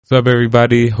What's up,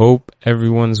 everybody? Hope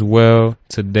everyone's well.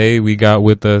 Today we got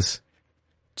with us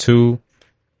two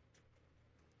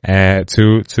in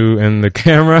the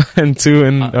camera and two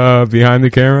in behind the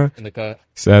camera. In the cut.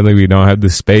 Sadly, we don't have the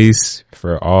space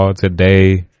for all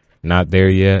today. Not there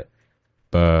yet,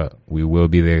 but we will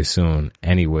be there soon.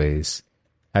 Anyways,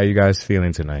 how you guys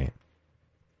feeling tonight?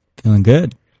 Feeling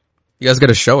good. You guys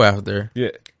got a show out there.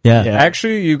 Yeah.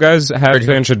 Actually, you guys have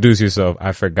to introduce yourself.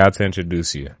 I forgot to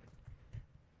introduce you.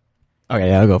 Okay,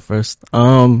 yeah, I'll go first.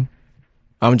 I'm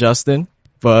Justin,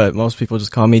 but most people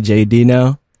just call me JD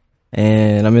now,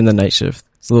 and I'm in the NiteShift.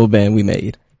 It's a little band we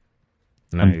made.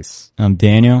 Nice. I'm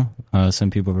Daniel.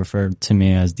 Some people refer to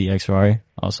me as Dxrari,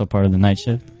 also part of the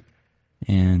NiteShift.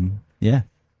 And yeah.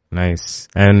 Nice.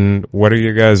 And what are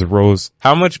your guys' roles?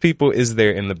 How much people is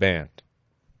there in the band?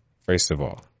 First of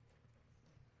all.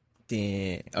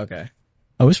 Okay. I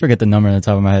always forget the number on the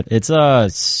top of my head. It's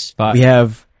 5. We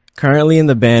have, currently in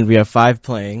the band, we have 5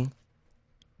 playing.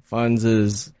 Funds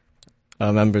is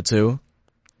member 2.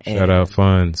 Shout out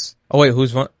Funds. Oh wait,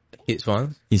 who's fun? He's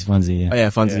fun. He's Funzy, yeah. Oh yeah,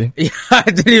 Funzy. Yeah, I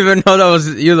didn't even know that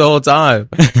was you the whole time.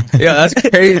 Yeah, that's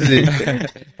crazy.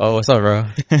 Oh, what's up, bro?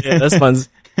 Yeah, that's Funds.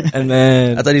 And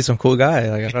then I thought he's some cool guy.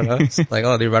 Like, I don't know. It's like,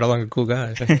 oh, they ride along a cool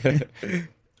guy.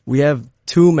 we have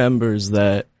 2 members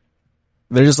that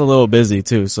they're just a little busy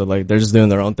too, so like they're just doing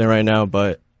their own thing right now,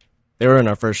 but they were in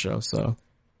our first show, so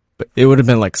but it would have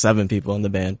been like 7 people in the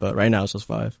band, but right now it's just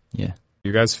 5. Yeah.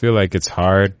 You guys feel like it's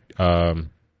hard, kind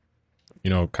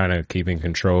of keeping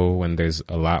control when there's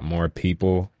a lot more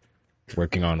people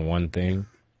working on one thing?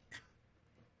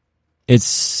 I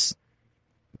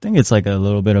think it's like a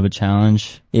little bit of a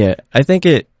challenge. Yeah, I think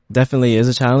it definitely is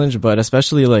a challenge, but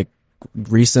especially like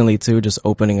recently too, just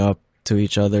opening up to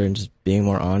each other and just being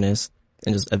more honest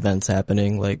and just events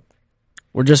happening. Like,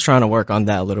 we're just trying to work on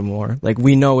that a little more. Like,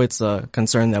 we know it's a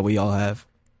concern that we all have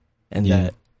and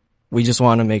that we just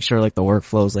want to make sure like the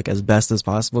workflow is like as best as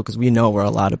possible because we know we're a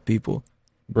lot of people.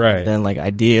 Right. Then like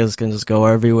ideas can just go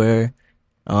everywhere.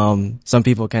 Some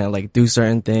people can't like do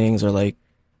certain things, or like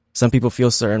some people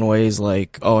feel certain ways,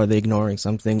 like, oh, are they ignoring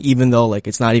something? Even though like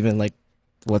it's not even like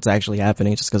what's actually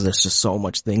happening, just because there's just so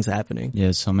much things happening.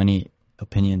 Yeah, so many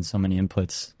opinions, so many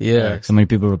inputs. Yeah. So many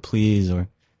people to please or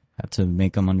have to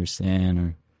make them understand,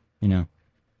 or,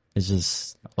 it's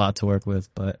just a lot to work with,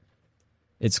 but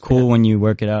it's cool when you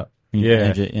work it out, when you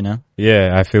manage it,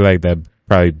 Yeah, I feel like that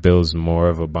probably builds more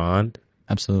of a bond.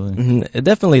 Absolutely. Mm-hmm. It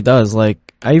definitely does.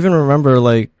 Like, I even remember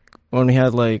like when we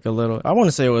had like a little, I want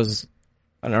to say it was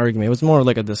an argument. It was more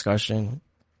like a discussion.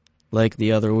 Like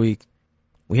the other week,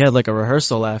 we had like a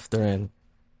rehearsal after, and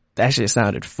that shit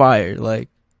sounded fire. Like,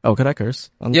 oh, could I curse?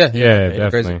 Yeah,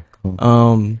 Definitely.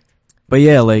 Cool. But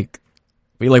yeah, like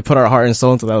we like put our heart and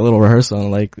soul into that little rehearsal,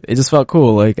 and like it just felt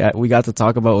cool. Like we got to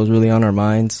talk about what was really on our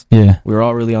minds. Yeah. We were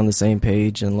all really on the same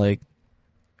page and like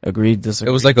agreed, disagreed.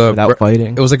 It was like without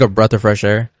fighting. It was like a breath of fresh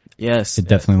air. Yes, It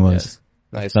definitely was. Yes.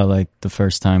 Nice. Felt like the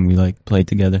first time we like played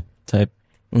together type.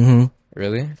 Mm-hmm.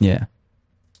 Really? Yeah.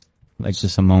 Like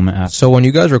just a moment after. So when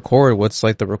you guys record, what's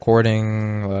like the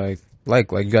recording like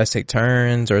you guys take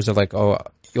turns, or is it like, oh,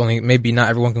 you only, maybe not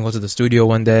everyone can go to the studio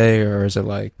one day, or is it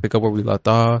like pick up where we left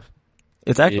off?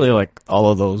 It's actually like all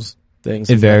of those things.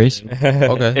 It varies.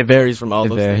 Okay. It varies from all It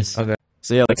those varies. things. Okay.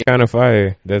 So yeah, like It's kind of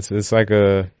fire. It's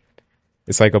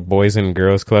like a boys and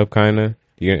girls club kind of.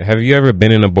 Have you ever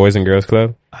been in a boys and girls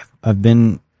club? I've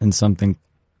been in something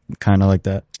kind of like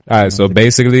that. All right, so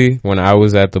basically, when I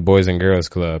was at the Boys and Girls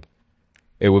Club,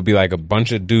 it would be like a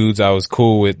bunch of dudes I was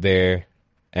cool with there,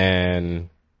 and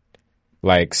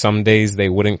like some days they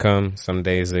wouldn't come, some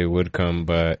days they would come,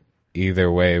 but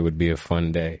either way, it would be a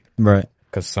fun day Right.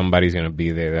 because somebody's gonna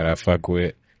be there that I fuck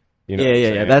with. You know?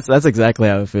 yeah. That's exactly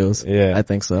how it feels. Yeah. I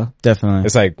think so. Definitely.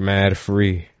 It's like mad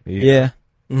free. Yeah.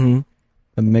 Mm-hmm.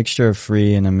 A mixture of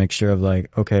free and a mixture of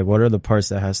like, okay, what are the parts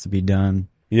that has to be done?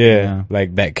 Yeah,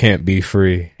 like that can't be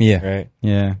free. Yeah. Right.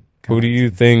 Yeah. Who do you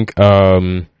think?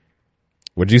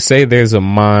 Would you say there's a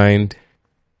mind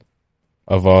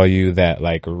of all you that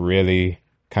like really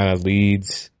kind of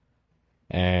leads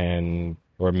and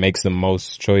or makes the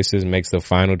most choices, makes the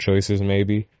final choices,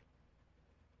 maybe?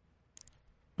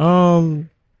 Nah,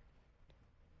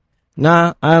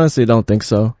 I honestly don't think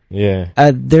so. Yeah.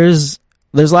 There's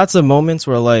lots of moments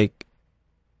where like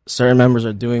certain members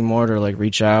are doing more to like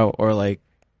reach out, or like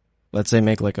let's say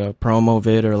make like a promo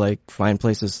vid, or like find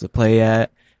places to play at.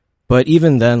 But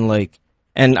even then, like,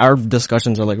 and our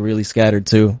discussions are like really scattered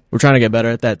too. We're trying to get better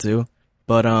at that too.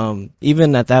 But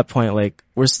even at that point, like,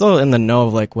 we're still in the know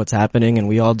of like what's happening, and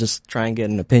we all just try and get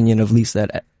an opinion of at least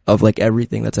that of like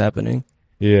everything that's happening.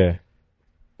 Yeah.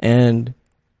 And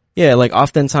yeah, like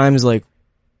oftentimes like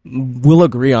we'll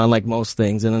agree on like most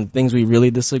things, and then things we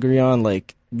really disagree on,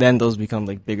 like then those become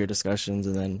like bigger discussions,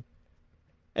 and then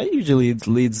it usually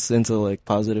leads into like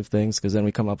positive things because then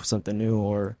we come up with something new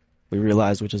or we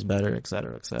realize which is better, et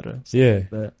cetera, et cetera. Stuff Yeah. like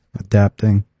that.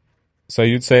 Adapting. So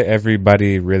you'd say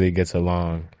everybody really gets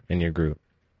along in your group?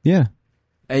 Yeah.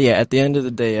 Yeah, at the end of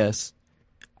the day, yes.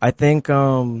 I think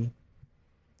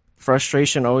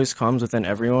frustration always comes within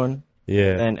everyone,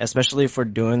 Yeah. and especially if we're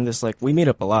doing this, like we meet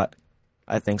up a lot.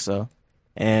 I think so,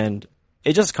 and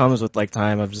it just comes with like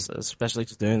time of just, especially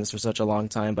just doing this for such a long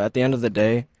time. But at the end of the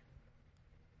day,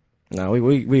 no,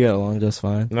 we get along just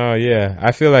fine. No, yeah.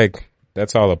 I feel like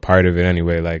that's all a part of it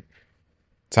anyway. Like,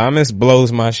 Thomas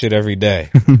blows my shit every day.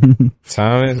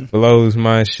 Thomas blows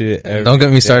my shit every Don't get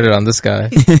me day. started on this guy.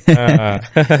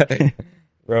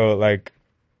 Bro, like,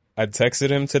 I texted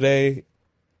him today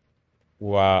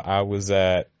while I was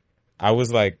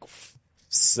like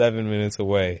 7 minutes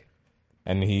away,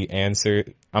 and he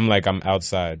answered. I'm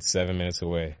outside 7 minutes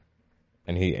away,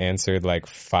 and he answered like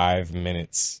 5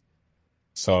 minutes.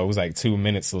 So it was like 2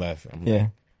 minutes left. I'm Yeah. like,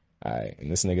 all right,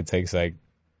 and this nigga takes like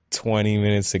 20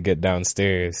 minutes to get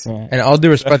downstairs. And all due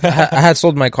respect, I had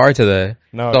sold my car today.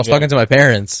 No, So I was talking to my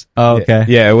parents. Oh, okay.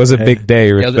 Yeah, it was a big day.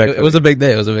 Yeah, it Respect. was a big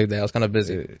day. It was a big day. I was kind of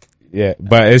busy. Yeah,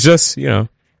 but it's just, you know.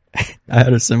 I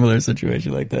had a similar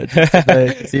situation like that.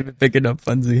 Just even picking up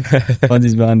Funzy.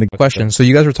 Funzy's behind the Question. So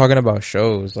you guys were talking about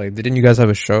shows. Like, didn't you guys have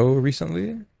a show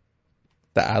recently?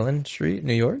 The Allen Street,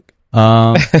 New York?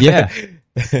 Yeah.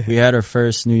 We had our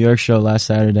first New York show last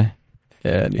Saturday.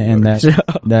 Yeah, New And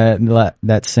York.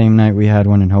 that same night we had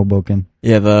one in Hoboken.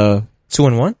 Yeah, the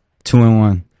 2-1?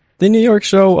 2-1. the New York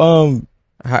show.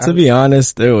 To be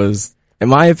honest, it was, in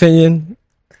my opinion,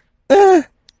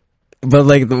 but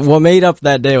like what made up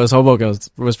that day was Hoboken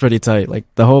was pretty tight. Like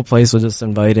the whole place was just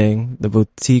inviting. The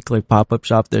boutique like pop up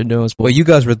shop they're doing was. Well, you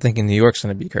guys were thinking New York's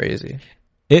gonna be crazy.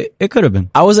 It could have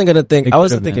been. I wasn't gonna think. It I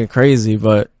wasn't could've thinking crazy,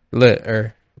 but Lit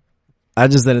or I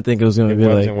just didn't think it was gonna It be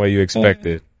wasn't like. what you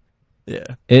expected. Yeah.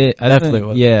 I Definitely think,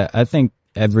 was. yeah, I think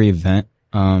every event,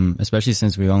 especially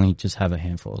since we only just have a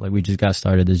handful, like we just got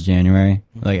started this January,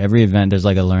 like every event there's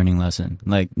like a learning lesson.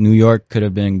 Like New York could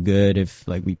have been good if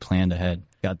like we planned ahead,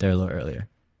 got there a little earlier.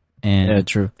 And Yeah.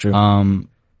 True.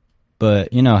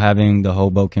 but you know, having the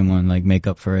Hoboken one like make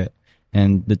up for it,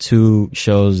 and the two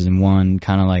shows in one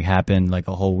kind of like happened like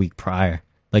a whole week prior,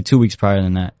 like 2 weeks prior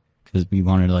than that, because we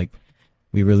wanted to, like,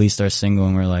 we released our single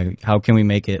and we're like, how can we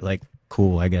make it like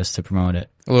cool, I guess, to promote it.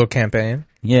 a little campaign.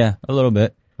 Yeah, a little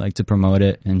bit, like to promote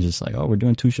it and just like, oh, we're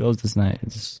doing 2 shows this night.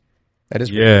 It's That is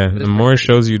Yeah, that is the more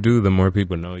shows you do, the more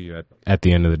people know you at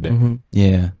the end of the day. Mm-hmm.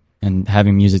 yeah, and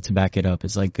having music to back it up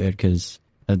is like good, because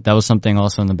that was something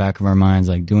also in the back of our minds,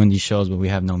 like doing these shows but we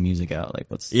have no music out. Like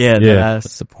what's Yeah.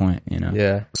 what's the point, you know?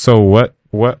 Yeah. So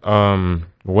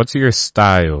what's your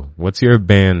style? What's your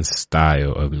band's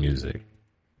style of music?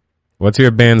 What's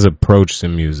your band's approach to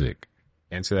music?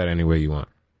 Answer that any way you want.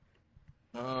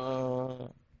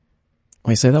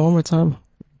 Wait, say that one more time.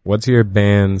 What's your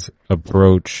band's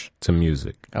approach to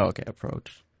music? Oh, okay.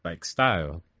 Approach. Like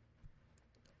style.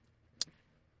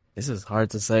 This is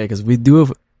hard to say because we do a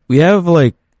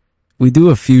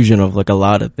fusion of like a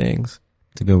lot of things,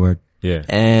 It's a good word. Yeah.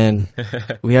 and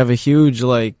we have a huge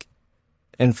like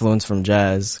influence from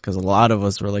jazz because a lot of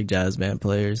us were like jazz band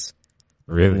players.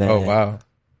 Really? And then- Oh wow.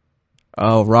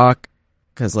 Oh, rock,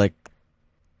 because like,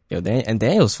 and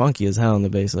Daniel's funky as hell on the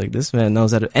bass. Like this man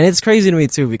knows how to, and it's crazy to me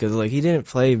too because like he didn't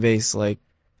play bass like,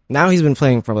 now he's been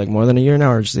playing for like more than a year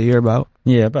now or just a year about.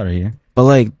 Yeah, about a year. But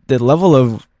like the level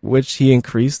of which he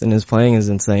increased in his playing is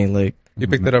insane. Like You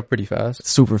picked it up pretty fast.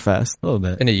 super fast. A little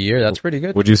bit. In a year, that's pretty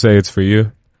good. Would you say it's for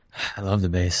you? I love the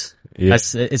bass. Yeah.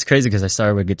 It's crazy because I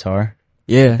started with guitar.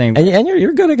 Yeah, Thank- and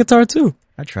you're good at guitar too.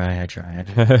 I try.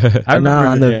 I I'm not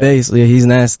on the yeah. bass. Yeah, he's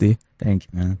nasty. Thank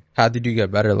you, man. How did you get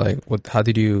better? Like, how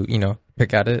did you,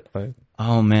 pick at it? Like,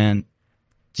 Oh man,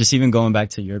 just even going back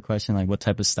to your question, like what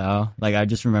type of style? Like I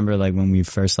just remember like when we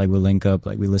first like would link up,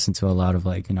 like we listened to a lot of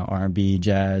like R&B,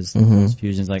 jazz, those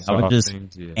fusions. Like I would just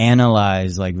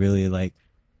analyze like really like,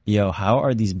 yo, how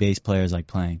are these bass players like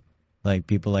playing? Like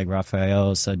people like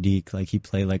Raphael Sadiq, like he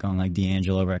played like on like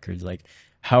D'Angelo records. Like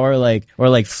how are like, or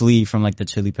like Flea from like the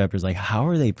Chili Peppers, like how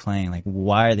are they playing? Like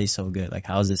why are they so good? Like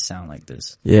how does this sound like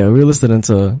this? Yeah, we were listening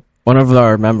to one of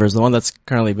our members, the one that's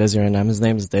currently busy right now. His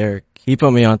name is Derek. He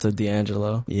put me onto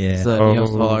D'Angelo. Yeah. He's a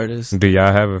neo-soul artist. Do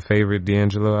y'all have a favorite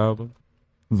D'Angelo album?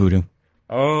 Voodoo.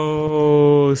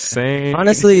 Oh, same.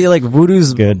 Honestly, like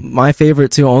Voodoo's Good. my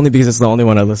favorite too, only because it's the only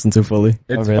one I listen to fully.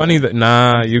 It's really? funny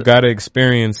that you gotta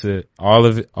experience it. All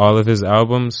of his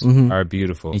albums Mhm. are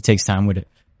beautiful. He takes time with it.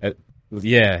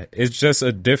 Yeah, it's just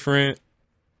a different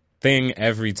thing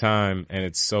every time, and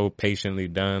it's so patiently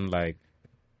done. Like,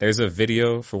 there's a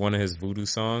video for one of his voodoo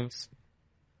songs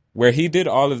where he did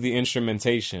all of the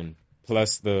instrumentation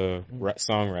plus the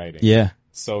songwriting. Yeah.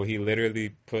 So he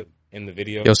literally put in the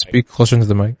video. Yo, speak closer to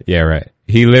the mic. Yeah, right.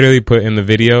 He literally put in the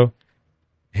video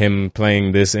him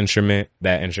playing this instrument,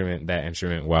 that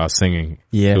instrument while singing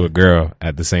to a girl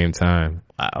at the same time.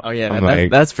 Wow. Oh yeah, I'm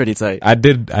that's pretty tight. I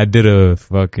did a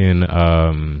fucking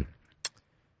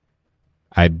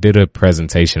I did a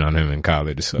presentation on him in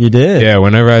college. So. You did? Yeah,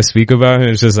 whenever I speak about him,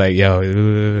 it's just like,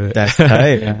 yo. That's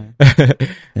tight. Yeah.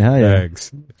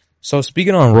 Thanks. So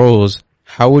speaking on roles,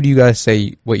 how would you guys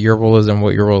say what your role is and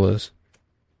what your role is?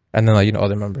 And then, like,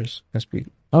 other members can speak.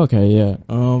 Okay, yeah.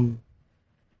 Turn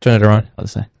it around. I'll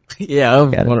say. Yeah,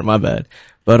 my bad.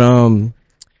 But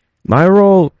my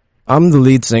role, I'm the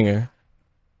lead singer.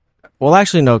 Well,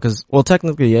 actually, no,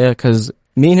 technically, yeah, because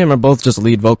me and him are both just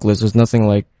lead vocalists. There's nothing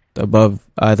like above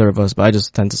either of us, but I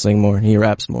just tend to sing more. He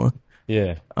raps more.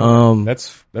 Yeah.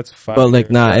 That's fine. But like,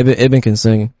 nah, Ibn can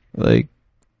sing. Like,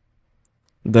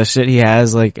 the shit he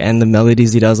has, like, and the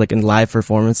melodies he does, like, in live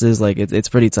performances, like, it's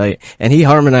pretty tight. And he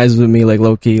harmonizes with me, like,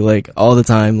 low key, like, all the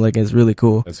time. Like, it's really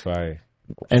cool. That's fire.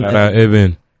 And, Shout out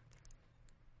Ibn.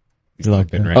 He's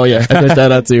locked in. Right. Oh yeah, I said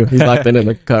shout out too. He's locked in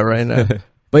the cut right now.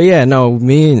 But yeah, no,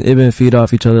 me and Ibn feed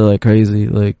off each other like crazy.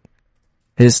 Like,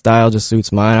 his style just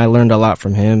suits mine. I learned a lot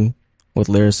from him with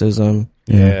lyricism.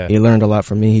 Yeah. He learned a lot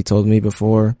from me. He told me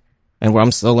before, and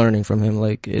I'm still learning from him.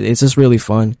 Like, it's just really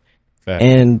fun. Fact.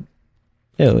 And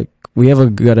yeah, like, we have a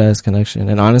good ass connection.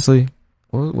 And honestly,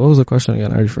 what was the question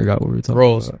again? I already forgot what we were talking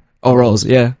Roles. about. Oh, roles.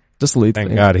 Yeah, just the lead. Thank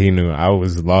thing. God he knew. I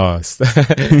was lost.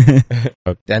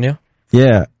 Daniel?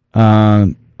 Yeah.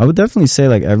 I would definitely say,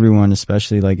 like, everyone,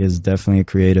 especially, like, is definitely a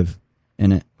creative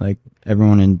in it. Like,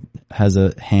 everyone has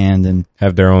a hand and,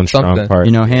 Have their own strong Something. part.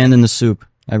 hand in the soup.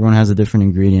 Everyone has a different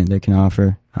ingredient they can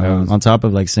offer. That was- On top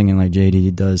of, like, singing, like,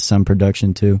 JD does some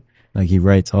production too. Like, he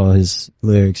writes all his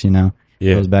lyrics, Yeah.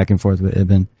 goes back and forth with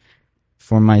Ibn.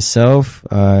 For myself,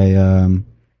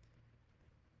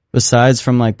 besides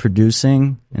from, like,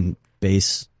 producing and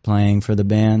bass playing for the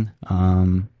band,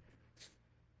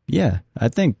 yeah, I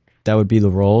think that would be the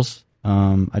roles.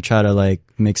 I try to, like,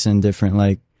 mix in different,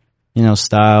 like,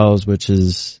 styles, which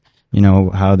is,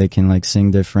 how they can, like,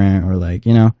 sing different, or, like,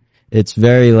 it's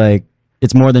very, like,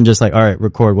 it's more than just like, all right,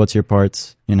 record, what's your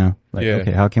parts, like, Yeah.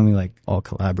 okay, how can we, like, all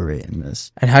collaborate in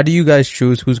this? And how do you guys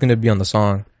choose who's going to be on the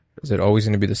song? Is it always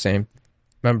going to be the same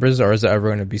members, or is it ever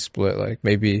going to be split? Like,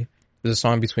 maybe there's a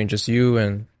song between just you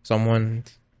and someone.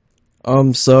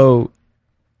 So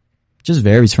It just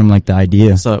varies from, like, the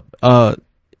idea. what's up?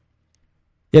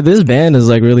 Yeah, this band is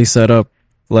like really set up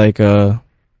like a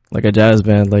jazz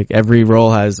band. Like, every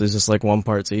role is just like one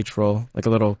part to each role. Like a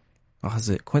little, is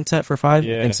it quintet for 5?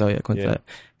 Yeah. I think so, yeah, quintet.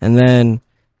 And then,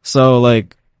 so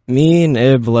like, me and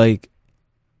Ib, like,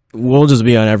 we'll just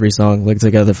be on every song, like,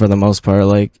 together for the most part.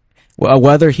 Like,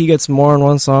 whether he gets more on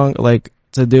one song, like,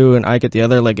 to do, and I get the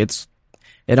other, like, it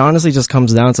honestly just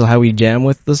comes down to how we jam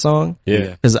with the song. Yeah.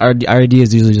 Because our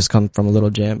ideas usually just come from a little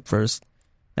jam first.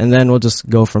 And then we'll just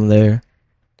go from there.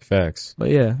 Facts. But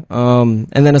yeah, and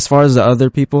then as far as the other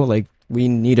people, like, we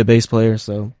need a bass player,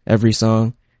 so every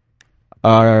song.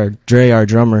 Our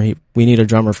drummer, we need a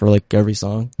drummer for like every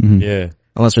song, Mhm. Yeah.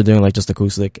 unless we're doing like just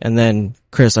acoustic. And then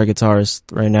Chris, our guitarist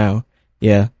right now,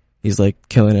 yeah, he's like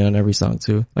killing it on every song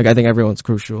too. Like, I think everyone's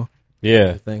crucial.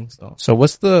 Yeah. Thing, so. So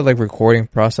what's the, like, recording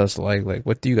process like? Like,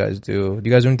 what do you guys do? Do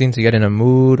you guys do anything to get in a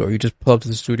mood, or you just pull up to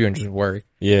the studio and just work?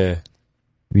 Yeah.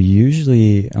 We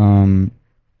usually,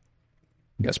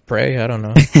 You guys pray? I don't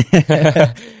know.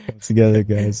 together,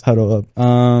 guys, huddle up.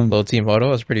 Little team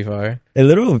huddle, that's pretty fire.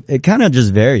 It kind of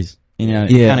just varies. It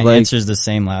Yeah, kind of like, answers the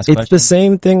same last It's question. the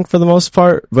same thing for the most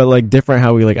part, but like different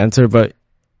how we like enter. But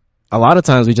a lot of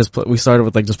times we started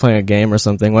with like just playing a game or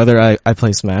something. Whether I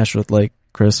play Smash with like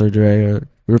Chris or Dre, or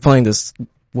we were playing this.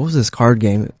 What was this card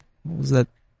game? What was that?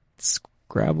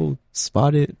 Scrabble?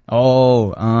 Spotted? Oh,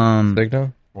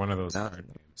 Signal? One of those hard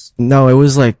names. No, it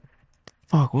was like,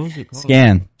 fuck. What was it called?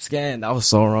 Scan. That was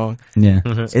so wrong. Yeah.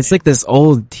 It's like this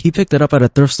old. He picked it up at a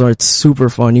thrift store. It's super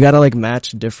fun. You gotta like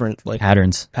match different like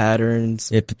Patterns.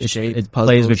 patterns. It Shape, plays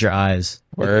puzzles. with your eyes.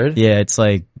 Word? Yeah, it's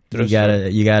like you Thrift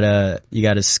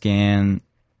gotta scan.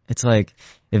 It's like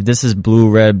if this is blue,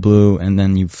 red, blue, and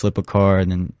then you flip a card,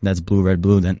 and that's blue, red,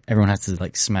 blue. Then everyone has to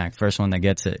like smack. First one that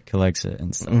gets it collects it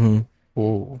and stuff. Hmm.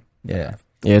 Ooh. Yeah,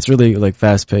 Yeah, it's really like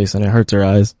fast paced and it hurts your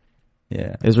eyes.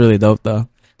 yeah. It's really dope though.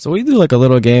 So we do like a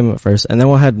little game at first, and then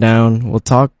we'll head down. We'll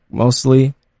talk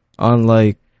mostly on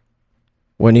like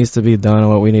what needs to be done and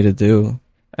what we need to do,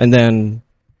 and then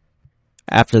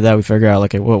after that we figure out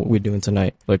like, okay, what we're doing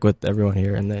tonight, like with everyone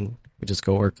here, and then we just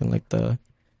go work in like the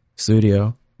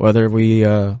studio. Whether we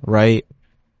write,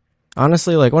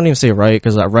 honestly, like I wouldn't even say write,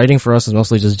 because writing for us is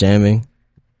mostly just jamming.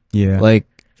 Yeah. Like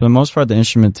for the most part, the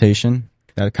instrumentation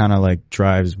that kind of like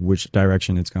drives which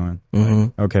direction it's going.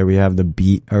 Like, okay, we have the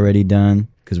beat already done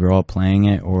because we're all playing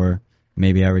it, or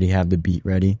maybe I already have the beat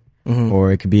ready,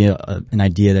 or it could be an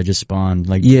idea that just spawned,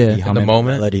 like in the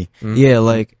moment. melody. Yeah,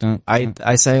 like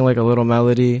I sang like a little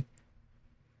melody.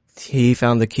 He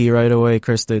found the key right away.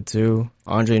 Chris did too.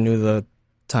 Andre knew the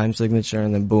time signature,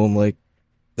 and then boom, like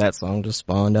that song just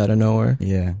spawned out of nowhere.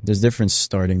 Yeah, there's different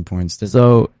starting points.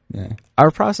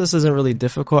 Our process isn't really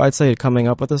difficult. I'd say coming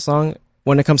up with a song.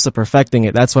 When it comes to perfecting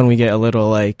it, that's when we get a little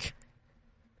like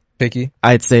picky.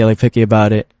 I'd say like picky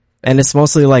about it. And it's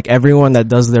mostly like everyone that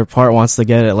does their part wants to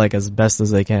get it like as best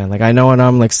as they can. Like I know when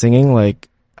I'm like singing, like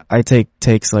I take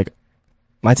takes, like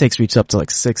my takes reach up to like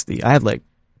 60. I had like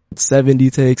 70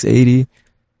 takes, 80.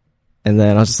 And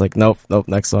then I was just like, nope,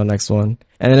 next one. And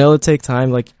then it'll take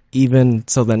time, like even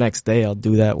till the next day I'll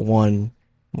do that one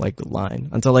like line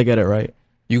until I get it right.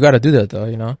 You gotta do that though,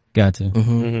 you know? Got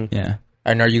to. Yeah.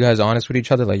 And are you guys honest with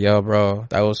each other? Like, yo, bro,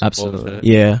 that was some Absolutely. bullshit.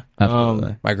 Yeah.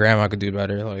 Absolutely. My grandma could do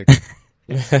better. Like,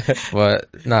 but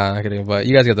nah, not kidding. But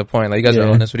you guys get the point. Like, you guys are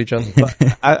honest with each other.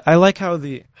 But I like how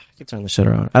I can turn the shit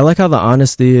around. I like how the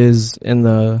honesty is in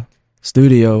the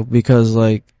studio, because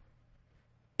like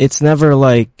it's never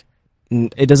like,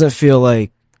 it doesn't feel like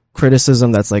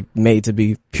criticism that's like made to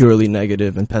be purely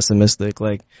negative and pessimistic.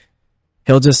 Like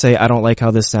he'll just say, I don't like how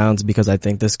this sounds because I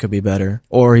think this could be better.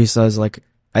 Or he says like,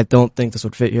 I don't think this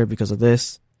would fit here because of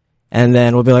this. And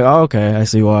then we'll be like, oh, okay, I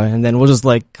see why. And then we'll just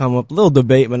like come up a little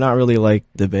debate, but not really like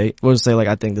debate. We'll just say like,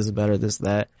 I think this is better, this,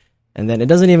 that. And then it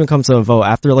doesn't even come to a vote.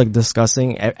 After like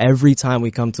discussing, every time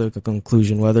we come to a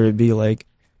conclusion, whether it be like,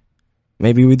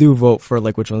 maybe we do vote for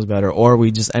like which one's better, or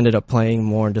we just ended up playing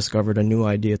more and discovered a new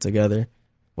idea together,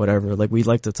 whatever. Like we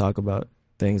like to talk about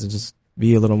things and just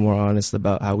be a little more honest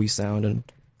about how we sound and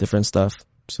different stuff.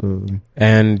 Absolutely.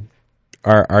 And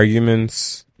our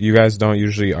arguments, you guys don't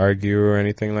usually argue or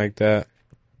anything like that?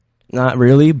 Not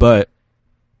really, but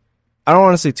I don't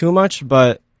want to say too much,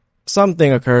 but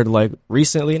something occurred like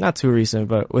recently, not too recent,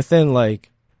 but within like,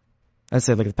 I'd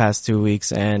say like the past 2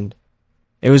 weeks, and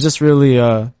it was just really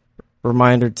a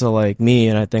reminder to like me,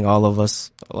 and I think all of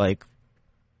us, like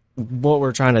what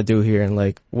we're trying to do here and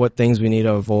like what things we need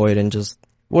to avoid, and just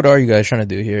What are you guys trying to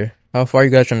do here? How far are you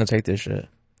guys trying to take this shit?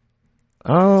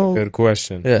 Good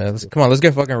question. Yeah, come on, let's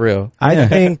get fucking real. I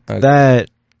think that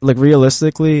like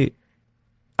realistically,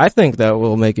 I think that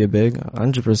will make it big,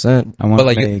 100%. But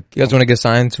like, you guys want to get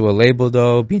signed to a label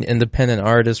though, be an independent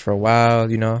artist for a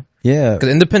while, you know? Yeah. Because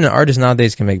independent artists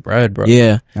nowadays can make bread, bro.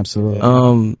 Yeah,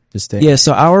 Absolutely. yeah.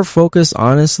 So our focus,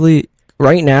 honestly,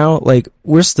 right now, like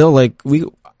we're still like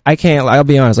I'll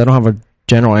be honest, I don't have a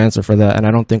general answer for that, and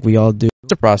I don't think we all do.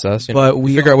 It's a process, you But know?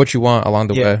 we You figure out what you want along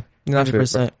the way.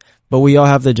 100%. But we all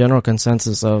have the general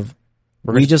consensus of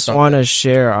we just want to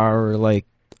share our like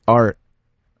art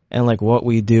and like what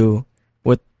we do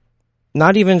with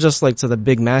not even just like to the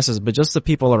big masses, but just the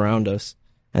people around us,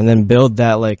 and then build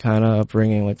that like kind of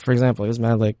upbringing. Like for example, there's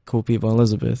mad like cool people in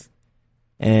Elizabeth,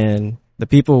 and the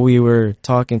people we were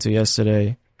talking to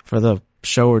yesterday for the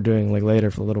show we're doing like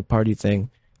later for the little party thing,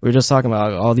 we were just talking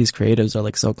about all these creatives are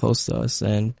like so close to us,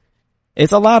 and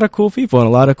it's a lot of cool people and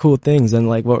a lot of cool things. And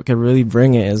like what could really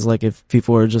bring it is like if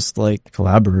people are just like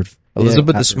collaborative.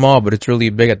 Elizabeth is small, but it's really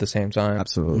big at the same time.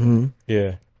 Absolutely.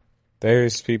 Yeah.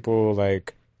 There's people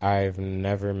like I've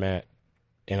never met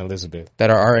in Elizabeth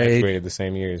That are our age. graduated the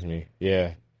same year as me.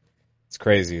 Yeah. It's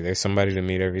crazy. There's somebody to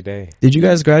meet every day. Did you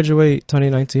guys graduate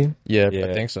 2019? Yeah, Yeah.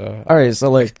 I think so. All right, so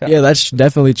like, yeah, that's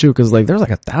definitely true, because like there's like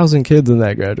 1,000 kids in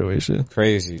that graduation.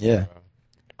 Crazy. Yeah. Bro.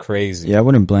 Crazy. Yeah, I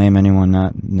wouldn't blame anyone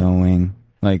not knowing.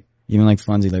 Like, even like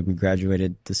Funzy, like we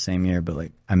graduated the same year, but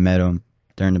like I met him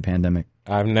during the pandemic.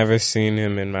 I've never seen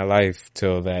him in my life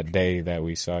till that day that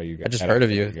we saw you guys. I just heard of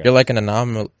you. You're like an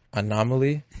anomaly.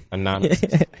 Anonymous.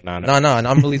 No,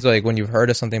 anomaly's like when you've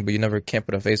heard of something, but you never can't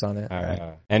put a face on it.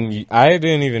 And I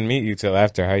didn't even meet you till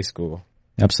after high school.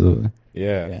 Absolutely.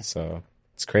 Yeah. So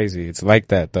it's crazy. It's like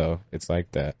that though. It's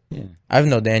like that. Yeah. I've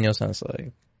known Daniel since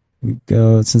like, We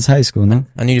go since high school, no?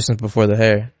 I knew you since before the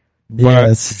hair. Yeah,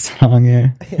 it's long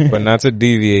hair. But not to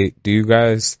deviate, do you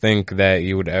guys think that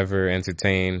you would ever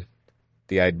entertain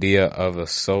the idea of a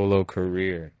solo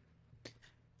career?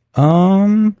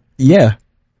 Yeah.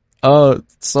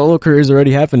 Solo career is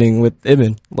already happening with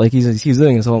Ibn. Like he's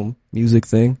doing his whole music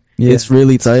thing. Yeah. It's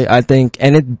really tight, I think,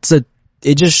 and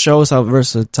it just shows how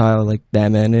versatile like that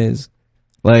man is.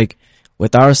 Like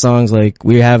with our songs, like,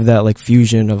 we have that, like,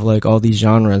 fusion of, like, all these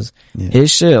genres. Yeah. His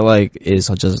shit, like, is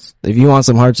just, if you want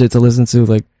some hard shit to listen to,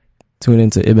 like, tune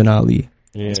into Ibn Ali.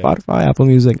 Yeah. Spotify, Apple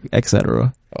Music,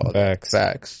 etc. Oh, Facts.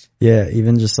 facts. Yeah,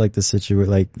 even just like the situation,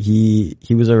 like he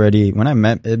was already, when I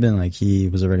met Ibn, like he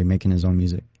was already making his own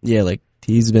music. Yeah, like,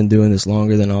 he's been doing this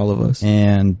longer than all of us.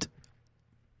 And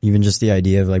even just the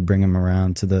idea of like bringing him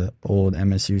around to the old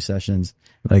MSU sessions,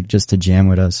 like just to jam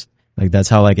with us, like that's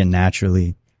how like it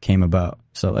naturally came about.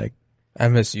 So like,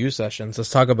 MSU sessions.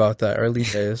 Let's talk about that. Early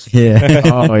days. yeah.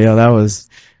 Oh, yeah, that was...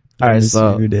 Alright,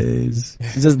 so... MSU days.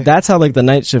 Just, that's how, like, the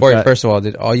night shift Wait, got... first of all,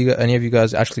 did any of you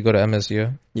guys actually go to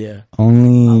MSU? Yeah.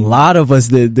 Only A lot of us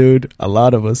did, dude. A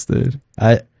lot of us did.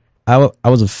 I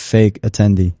was a fake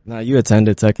attendee. Nah, you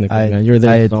attended technically, man. You were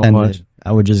there I so attended. much.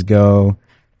 I would just go.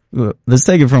 Let's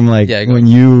take it from like Yeah, go. when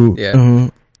you Yeah. Mhm. when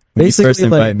you Basically, first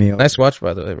invite like- me. Nice watch,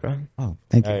 by the way, bro. Oh,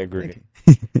 thank you. I agree.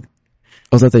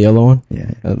 Was that the yellow one? Yeah,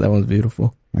 That one's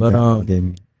beautiful. my But, grandpa gave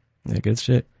me. Yeah, good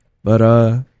shit. But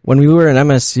when we were in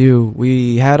MSU,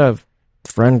 we had a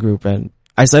friend group, and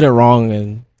I said it wrong,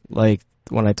 and like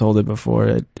when I told it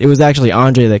before, it was actually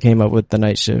Andre that came up with the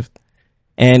night shift,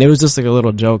 and it was just like a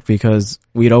little joke because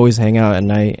we'd always hang out at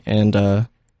night and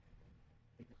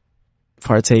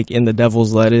partake in the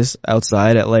devil's lettuce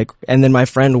outside at like, and then my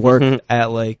friend worked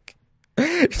at like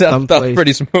that was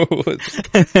pretty smooth.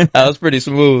 That was pretty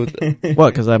smooth.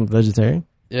 what? Because I'm vegetarian.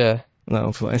 Yeah. No,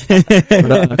 I'm fine.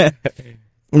 But,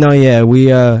 no,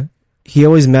 yeah, he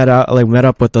always met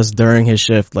up with us during his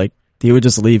shift. Like, he would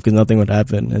just leave because nothing would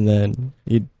happen, and then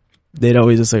they'd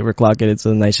always just like, we're clocking it to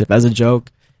the night shift as a joke,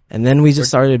 and then we just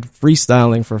started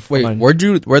freestyling for fun.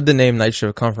 Wait, where'd the name Night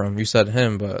Shift come from? You said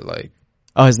him, but like,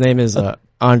 Oh, his name is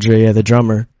Andre, yeah, the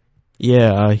drummer.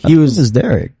 Yeah, he was. This is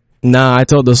Derek. Nah, I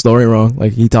told the story wrong.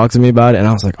 Like, he talked to me about it, and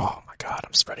I was like, oh my god,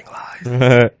 I'm spreading lies.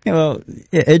 Yeah, well,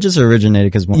 it just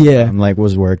originated because one Yeah. time, like,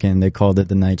 was working. They called it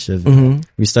the night shift. Mhm.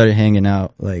 We started hanging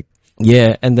out, like,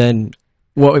 Yeah, and then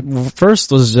what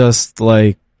first was just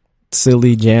like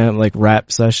silly jam, like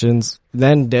rap sessions.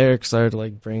 Then Derek started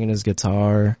like bringing his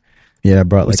guitar. yeah, I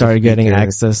brought We like started a getting speaker,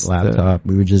 access to- laptop.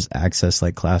 We would just access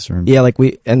like classrooms Yeah, like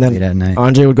and late then at night.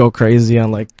 Andre would go crazy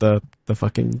on like the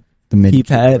fucking The MIDI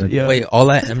keypad. keyboard. Yeah, wait, all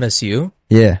at MSU?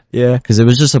 Yeah, yeah, because it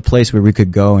was just a place where we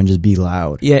could go and just be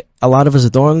loud. yeah. A lot of us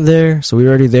dormed there, so we were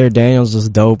already there. Daniel's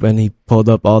just dope, and he pulled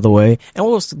up all the way. And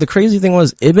what was the crazy thing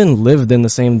was Ibn lived in the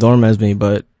same dorm as me,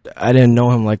 but I didn't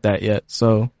know him like that yet.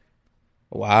 So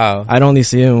Wow. I'd only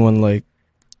see him when like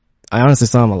I honestly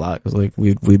saw him a lot because like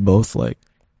we both like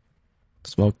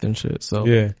smoked and shit. So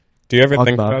Yeah. Do you ever Talk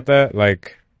think about about that?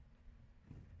 Like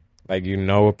you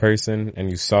know a person and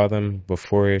you saw them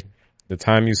before the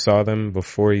time you saw them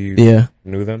before you yeah,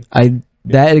 knew them?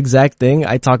 that exact thing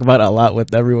I talk about a lot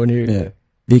with everyone here. Yeah.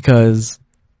 Because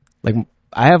like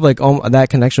I have like that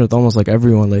connection with almost like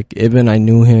everyone. Like Ibn, I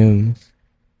knew him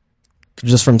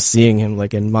just from seeing him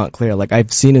like in Montclair. Like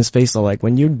I've seen his face. So like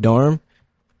when you dorm,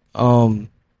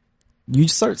 you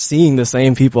start seeing the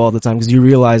same people all the time because you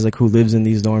realize like who lives in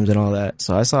these dorms and all that.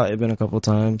 So I saw Ibn a couple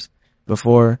times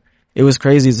before. It was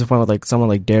crazy to the point with like someone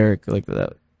like Derek, like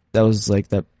that was like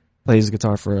that plays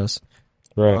guitar for us.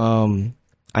 Right.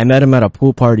 I met him at a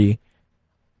pool party,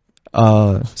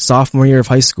 sophomore year of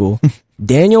high school.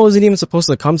 Daniel wasn't even supposed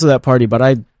to come to that party, but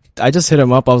I just hit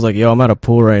him up. I was like, yo, I'm at a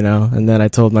pool right now. And then I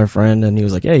told my friend and he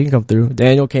was like, yeah, you can come through.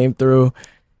 Daniel came through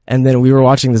and then we were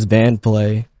watching this band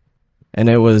play and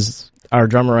it was our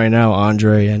drummer right now,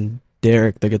 Andre, and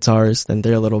Derek, the guitarist, and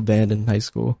their little band in high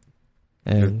school.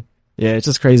 And yeah, it's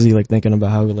just crazy like thinking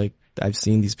about how like I've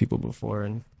seen these people before.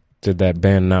 And Did that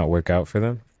band not work out for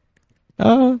them?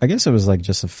 I guess it was like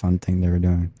just a fun thing they were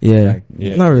doing. yeah, Like,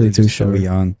 yeah, I'm not really too Just so sure.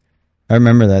 young. I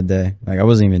remember that day. Like I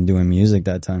wasn't even doing music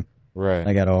that time, Right.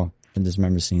 like at all. I just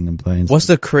remember seeing them play. And What's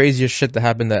stuff. the craziest shit that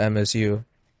happened at MSU?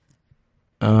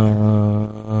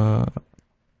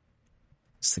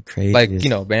 It's the craziest. Like, you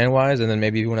know, band wise, and then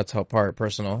maybe you want to tell part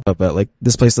personal. Up at like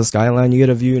this place, the Skyline, you get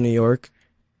a view of New York.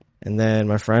 And then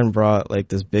my friend brought like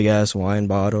this big ass wine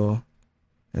bottle.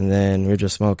 And then we were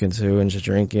just smoking too and just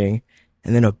drinking.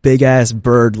 And then a big ass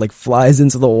bird like flies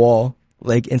into the wall,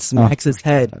 like and smacks its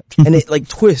head. And it like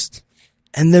twists.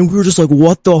 And then we were just like,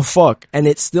 what the fuck? And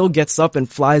it still gets up and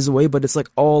flies away, but it's like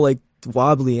all like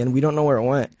wobbly and we don't know where it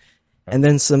went. And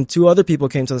then two other people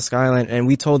came to the Skyline and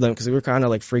we told them because we were kind of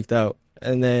like freaked out.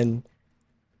 And then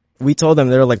we told them,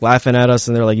 they were like laughing at us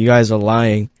and they're like, you guys are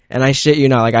lying. And I shit you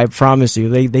not, like I promise you,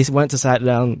 they went to sat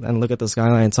down and look at the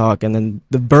Skyline and talk. And then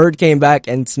the bird came back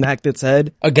and smacked its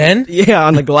head. Again? Yeah,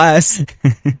 on the glass.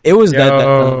 It was dead.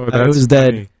 Yo, It that's was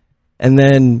dead. funny. And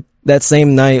then that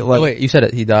same night, like Oh, wait, you said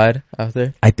it, he died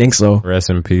after? I think so. Rest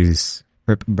in peace.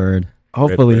 Rip bird.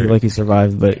 Hopefully, Bird. like he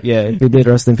survived. But yeah, he did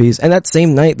rest in peace. And that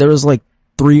same night, there was like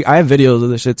 3. I have videos of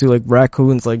this shit too, like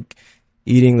raccoons like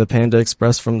eating the Panda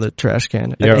Express from the trash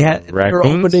can. Yo, And they were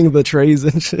raccoons? opening the trays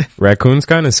and shit. Raccoons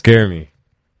kind of scare me.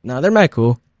 No, they're mad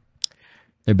cool.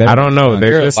 They're better I don't know. than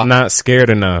They're You're just a lot- not scared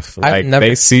enough. I've Like never-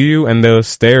 they see you and they'll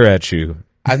stare at you.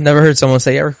 I've never heard someone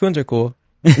say, yeah, raccoons are cool.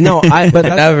 No, but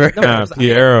that's, Never. no,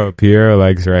 Nah, Piero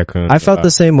likes raccoons. I felt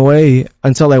the same way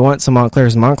until I went to Montclair.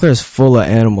 Montclair is full of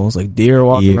animals, like deer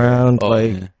walking Yeah. around, Oh,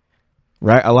 like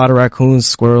yeah. a lot of raccoons,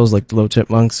 squirrels, like little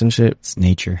chipmunks and shit. It's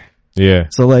nature. Yeah.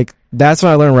 So like that's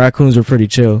when I learned raccoons were pretty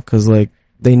chill because like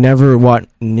they never want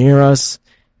near us.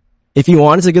 If you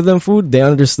wanted to give them food, they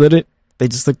understood it. They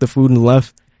just took the food and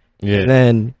left. Yeah. And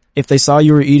then if they saw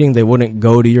you were eating, they wouldn't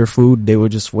go to your food. They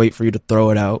would just wait for you to throw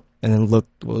it out and then look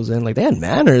what was in. Like they had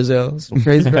manners, yo. Some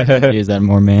crazy. Is that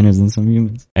more manners than some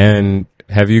humans? And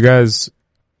have you guys,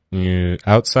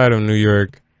 outside of New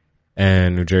York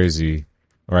and New Jersey,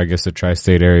 or I guess the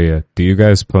tri-state area, do you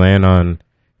guys plan on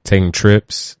taking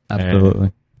trips? And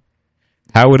Absolutely.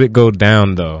 how would it go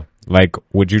down though? Like,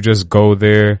 would you just go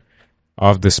there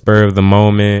off the spur of the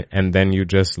moment and then you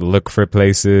just look for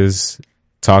places,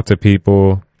 talk to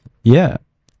people? Yeah.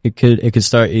 It could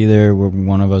start either where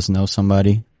one of us knows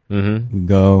somebody, Mm-hmm. we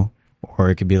go, or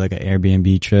it could be like an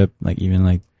Airbnb trip, like even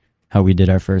like how we did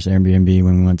our first Airbnb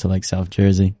when we went to like South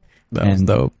Jersey. That was and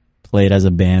dope. played as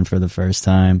a band for the first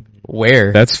time.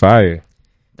 Where? That's fire.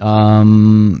 We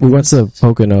went to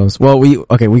Poconos. Well, we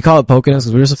call it Poconos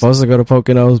because we were supposed to go to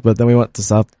Poconos, but then we went to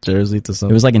South Jersey to some.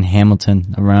 It was like in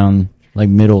Hamilton, around like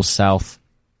middle south,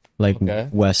 like Okay.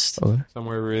 west.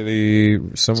 Somewhere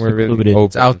really Secluded. open.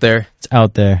 It's out there. It's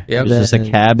out there. Yep. It was just a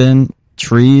Then- cabin,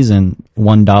 trees, and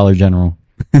 $1 General.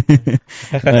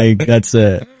 Like that's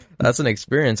it. That's an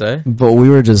experience, eh? But we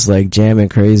were just like jamming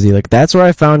crazy. Like that's where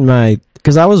I found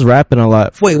because I was rapping a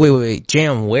lot. Wait.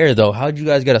 Jam where though? How'd you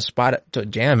guys get a spot to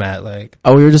jam at? Like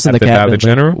Oh, we were just in At the the cabin. Dollar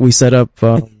General? We set up.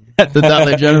 at the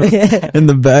Dollar General. in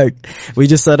the back. We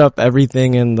just set up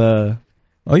everything in the.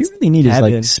 All you really need is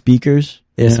Cabin. like speakers.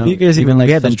 Yeah, you know? speakers, even like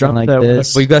we had the something drum like set.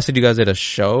 this. Well, you guys said you guys did a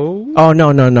show. Oh no.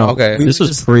 Okay. We This were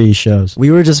was just, pre-shows. we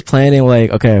were just planning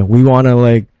like, okay, we want to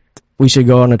like, we should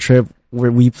go on a trip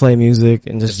where we play music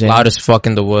and just jam. Loud as fuck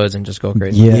in the woods and just go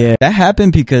crazy. Yeah. That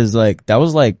happened because like that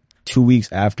was like 2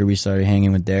 weeks after we started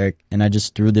hanging with Derek, and I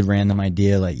just threw the random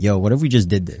idea like, yo, what if we just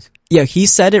did this? Yeah, he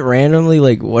said it randomly.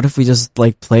 Like, what if we just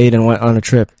like played and went on a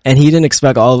trip? And he didn't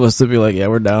expect all of us to be like, yeah,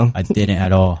 we're down. I didn't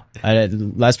at all.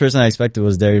 Last person I expected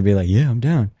was Derek to be like, yeah, I'm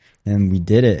down. And we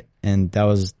did it. And that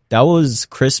was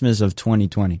Christmas of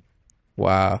 2020.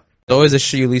 Wow. It's always the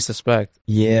shit you least expect.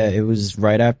 Yeah, it was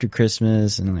right after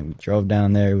Christmas, and like we drove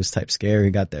down there. It was type scary.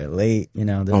 We got there late, you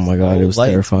know. Oh my God, it was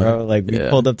terrifying. bro. Like we Yeah.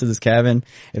 pulled up to this cabin.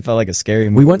 It felt like a scary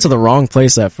movie. We went to the wrong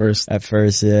place at first. at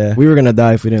first, yeah. We were gonna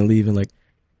die if we didn't leave in like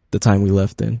the time we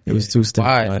left in. It was too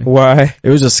Why? stiff. Why? It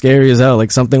was just scary as hell.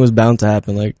 Like something was bound to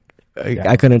happen. Like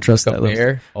I couldn't trust that. Up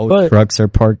there. Old but- trucks are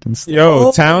parked and stuff.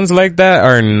 Yo, towns like that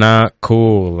are not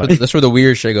cool. Like, That's where the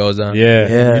weird shit goes down. yeah.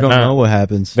 Yeah. You don't Nah. know what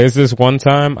happens. There's this one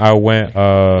time I went,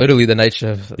 Literally the night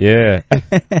shift. yeah.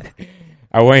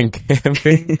 I went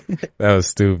camping. That was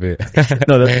stupid.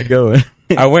 No, that's good.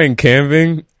 I went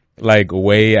camping like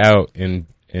way out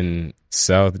in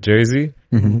South Jersey.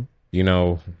 Mhm. You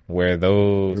know, where You're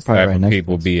those probably type right of next to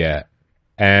people us. be at.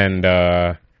 And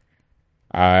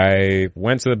I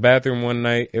went to the bathroom one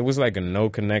night. It was like a no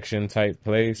connection type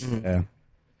place. Yeah.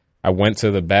 I went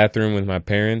to the bathroom with my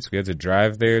parents. We had to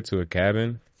drive there to a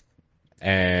cabin.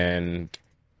 And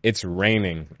it's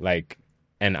raining. Like,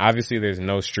 and obviously there's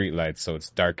no street lights, so it's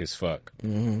dark as fuck.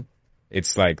 Mhm.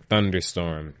 It's like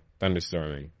thunderstorming.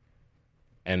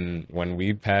 And when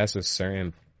we pass a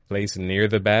certain place near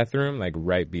the bathroom, like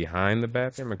right behind the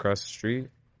bathroom across the street,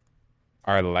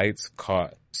 our lights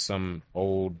caught some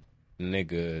old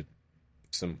nigga,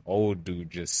 some old dude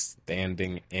just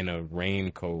standing in a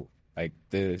raincoat like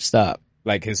this. Stop.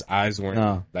 Like his eyes weren't,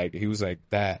 No. like he was like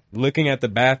that, looking at the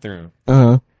bathroom. Uh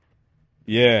huh.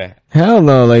 Yeah. Hell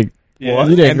no. Like Yeah.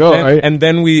 you didn't and go then, right. And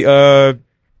then we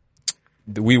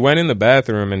went in the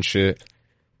bathroom and shit.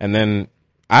 And then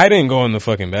I didn't go in the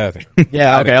fucking bathroom.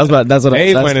 Yeah. Okay. I was about. That's what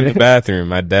They I went in the bathroom.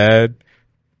 My dad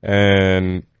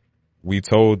and we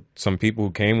told some people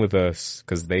who came with us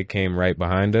because they came right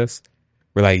behind us.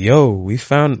 We're like, yo, we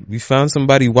found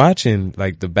somebody watching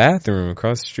like the bathroom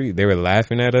across the street. They were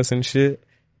laughing at us and shit.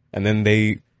 And then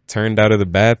they turned out of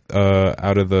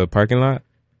the parking lot,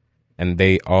 and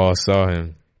they all saw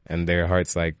him, and their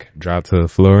hearts like dropped to the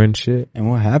floor and shit. And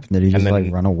what happened? Did he just then-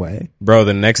 like run away? Bro,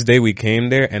 the next day we came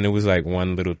there and it was like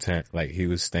one little tent, like he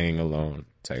was staying alone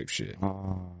type shit.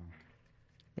 Oh.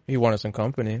 He wanted some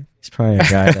company. He's probably a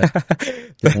guy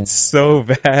that That's so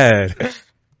bad.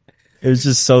 it was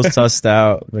just so sussed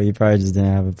out, but he probably just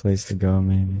didn't have a place to go.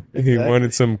 Maybe He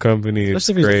wanted some company. It's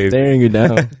Especially if he's crazy. staring you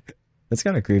down. that's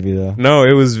kind of creepy though. No,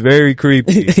 it was very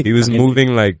creepy. He was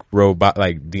moving like robot,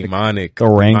 like demonic. The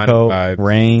demonic raincoat, vibes.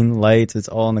 rain, lights. It's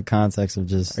all in the context of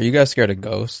just. Are you guys scared of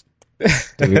ghosts?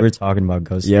 Dude, we were talking about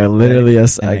ghosts. Yeah, literally.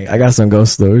 Yes, I got some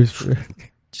ghost stories.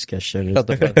 Just get shit. Shut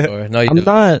the front door. No, you I'm don't.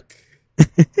 not.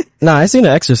 Nah, I seen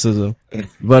an exorcism,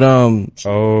 but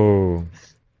Oh,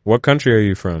 what country are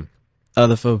you from?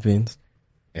 the Philippines,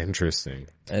 Interesting.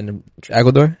 And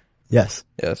Ecuador? Yes.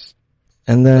 Yes.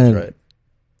 and then That's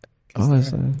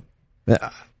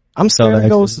right. I'm scared of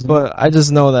ghosts, exorcism? but I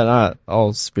just know that not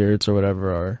all spirits or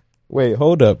whatever are Wait,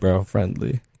 hold up, bro.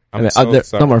 friendly. I'm so sorry.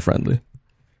 Some are friendly.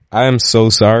 I am so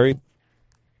sorry.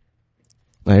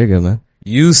 No, you're good, man.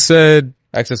 You said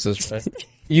Exorcist, right?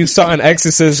 you saw an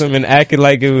exorcism and acted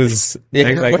like it was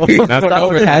nothing.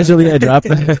 Casually, I dropped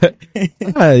it.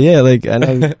 Yeah, like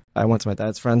I went to my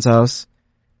dad's friend's house.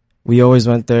 We always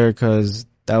went there because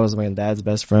that was my dad's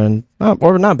best friend,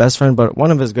 or not best friend, but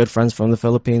one of his good friends from the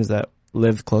Philippines that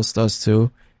lived close to us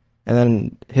too. And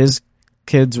then his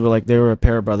kids were like, they were a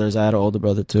pair of brothers. I had an older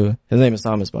brother too. His name is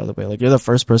Thomas, by the way. Like, you're the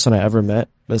first person I ever met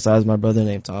besides my brother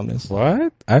named Thomas.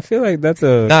 What? I feel like that's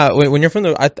a. Nah, when you're from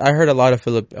I heard a lot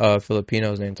of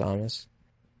Filipinos named Thomas.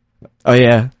 Oh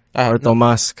yeah, I or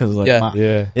Tomas, cause like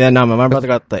Yeah. Yeah. no, my brother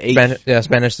got the H.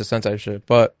 Spanish descent type shit.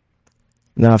 But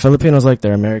No, Filipinos like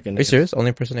their American are you names. serious?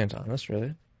 Only person named Thomas,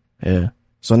 really? Yeah.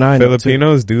 So now I know too.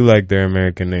 Filipinos do like their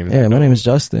American names. Yeah, my name is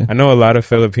Justin. I know a lot of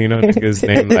Filipino niggas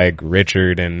named like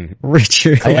Richard and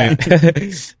Richard. Yeah,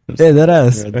 that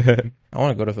ass. I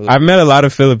want to go to Philippines. I've met a lot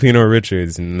of Filipino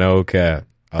Richards. No cap.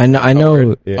 I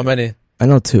know. Yeah. How many? I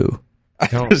know two.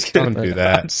 Don't do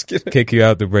that. Kick you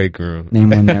out the break room. Name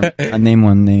one. I name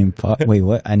one named Fox. Wait,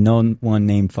 what? I know one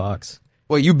named Fox.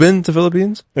 Wait, you been to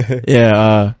Philippines?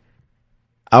 Yeah,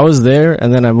 I was there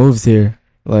and then I moved here.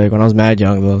 Like when I was mad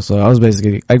young though, so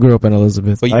I grew up in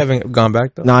Elizabeth. But you haven't gone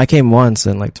back though? No, I came once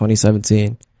in like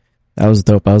 2017. That was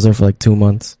dope. I was there for like 2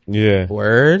 months. Yeah.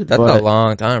 Word? That's But a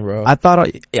long time, bro. I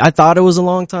thought it was a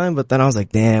long time, but then I was like,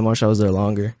 damn, I wish I was there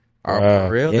longer. For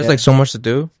real? Yeah. There's like so much to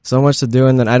do. So much to do,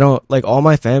 and then I don't like all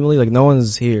my family. Like no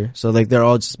one's here, so like they're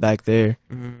all just back there.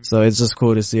 So it's just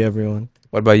cool to see everyone.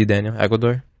 What about you, Daniel?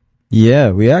 Ecuador? Yeah,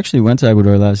 we actually went to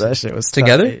Ecuador last. That shit was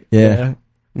Together? tight. Yeah.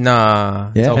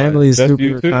 Nah. Yeah. Family is Just you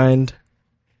super two? kind.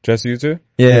 Just you two?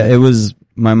 Yeah, it was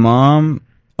my mom.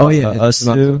 Oh yeah, us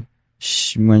two.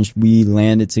 When we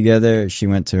landed together, she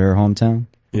went to her hometown.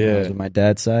 I was Yeah. with my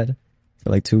dad's side for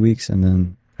like 2 weeks, and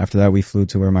then after that, we flew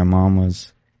to where my mom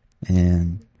was,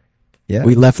 and yeah,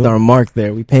 We left our mark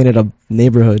there. We painted a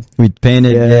neighborhood. we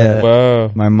painted. Yeah. Yeah,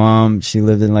 Wow. my mom, she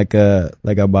lived in like a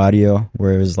barrio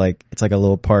where it was like it's like a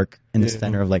little park in the Yeah.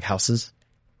 center of like houses,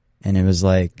 and it was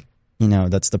like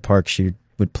that's the park she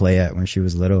would play at when she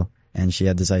was little, and she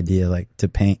had this idea like to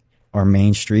paint our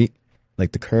main street,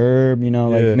 like the curb, Yeah.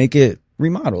 like make it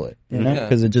remodel it, Yeah.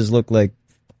 because it just looked like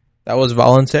That was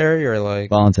voluntary or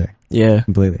like? voluntary Yeah.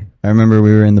 completely. I remember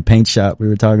we were in the paint shop. We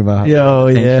were talking about Yo,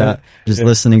 paint yeah. shop, just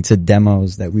listening to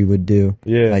demos that we would do.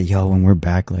 Yeah. Like, yo, when we're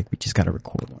back, like we just gotta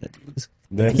record one of these.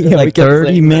 That's- Yeah, we Like kept 30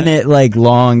 saying that. minute like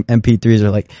long MP3s are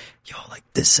like, yo, like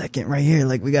this second right here,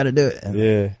 like we gotta do it. And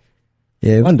Yeah.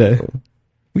 yeah, it was One day. cool.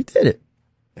 We did it,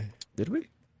 Did we?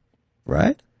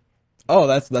 right? Oh,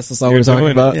 that's the song You're we're talking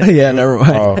doing about. it. Yeah, never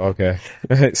mind. Oh, okay.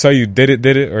 So you did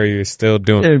it, or you're still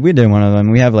doing it? Yeah, we did one of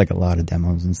them. We have like a lot of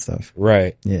demos and stuff.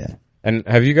 Right. Yeah. And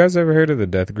have you guys ever heard of the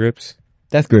Death Grips?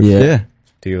 Death grips. Yeah. Yeah.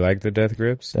 Do you like the Death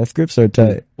Grips? Death grips are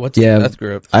tight. What's Yeah. Death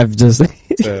Grip? I've just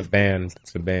It's a band.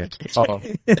 It's a band. Oh.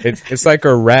 It's like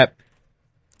a rap,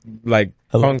 like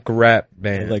punk rap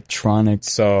band. Electronic.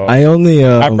 So I only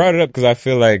I brought it up because I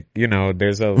feel like,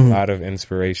 there's a Mhm. lot of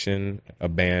inspiration, a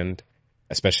band,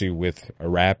 especially with a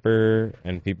rapper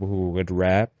and people who would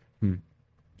rap.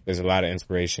 There's a lot of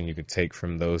inspiration you could take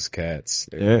from those cats.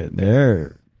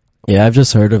 They're yeah, I've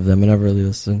just heard of them and I've really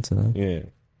listened to them. Yeah.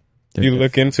 If you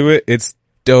look into it, it's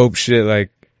dope shit.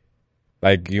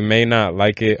 Like you may not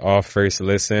like it off first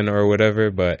listen or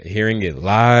whatever, but hearing it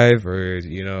live or,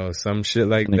 some shit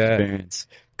like an that. experience.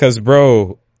 Cause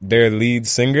bro, their lead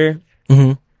singer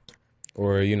Mm-hmm.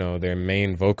 or, their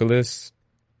main vocalist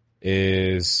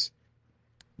is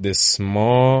this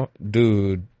small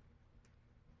dude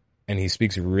and he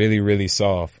speaks really, really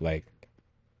soft. Like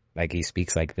he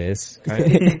speaks like this. Kind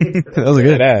of. That was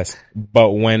good. Dead ass.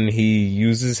 But when he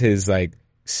uses his like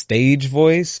stage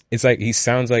voice, it's like he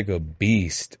sounds like a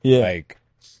beast. Yeah. Like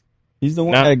He's the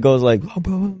one Not- that goes like,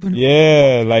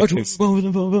 Yeah, like,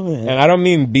 and I don't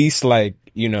mean beast like,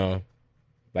 you know,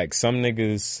 like some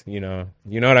niggas, you know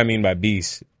what I mean by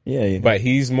beast. yeah. But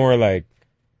he's more like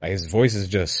his voice is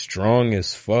just strong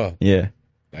as fuck. Yeah.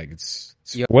 Like it's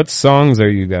Yeah. What songs are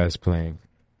you guys playing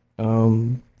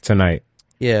tonight?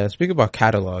 Yeah, speak about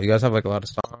catalog. You guys have like a lot of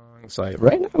songs. Like,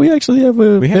 Right now, we actually have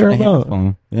a We have fair a amount.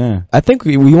 handful. Yeah. I think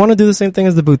we want to do the same thing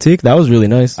as the boutique. That was really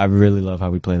nice. I really love how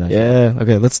we play that. Yeah.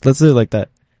 Okay. Let's do it like that.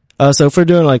 So if we're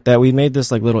doing like that, we made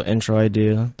this like little intro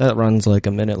idea that runs like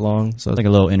a minute long. So It's like a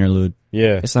little interlude.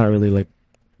 Yeah. it's not really like.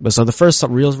 But so the first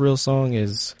real song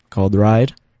is called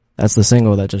 "Ride." That's the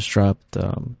single that just dropped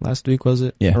last week, was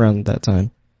it? Yeah. Around that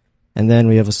time. And then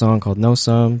we have a song called "No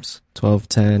Sums,"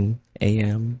 12:10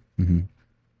 a.m. Mm-hmm.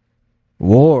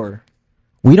 War.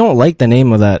 We don't like the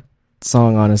name of that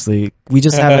song, honestly. We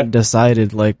just haven't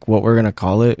decided like what we're gonna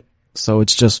call it. So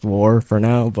it's just War for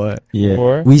now, but Yeah.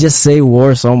 Roar? we just say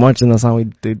War so much in the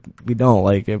song we don't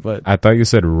like it, but I thought you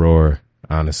said roar,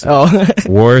 honestly. oh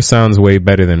War sounds way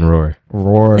better than roar.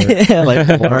 Roar. Yeah, like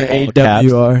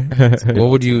RAWR. what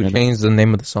would you change the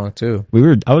name of the song to?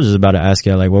 I was just about to ask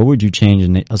you, like, what would you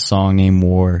change a song named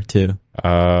War to?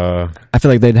 I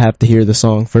feel like they'd have to hear the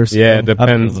song first. Yeah, it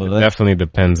depends. It Absolutely. definitely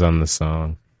depends on the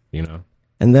song, you know.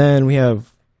 And then we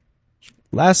have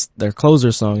their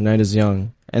closer song, Night is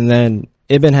Young. And then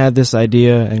Ibn had this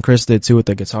idea, and Chris did too with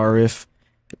the guitar riff.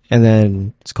 And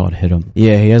then, It's called Hit 'Em.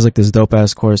 yeah, he has like this dope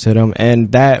ass chorus hit him.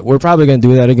 And that, we're probably going to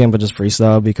do that again, but just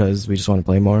freestyle because we just want to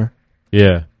play more.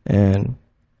 Yeah. And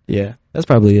yeah, that's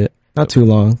probably it. Not too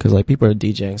long, because like people are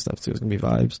DJing stuff too. It's going to be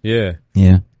vibes. Yeah.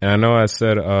 Yeah. And I know I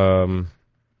said,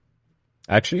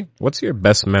 actually, what's your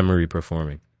best memory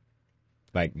performing?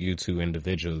 Like you two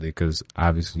individually, because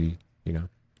obviously, you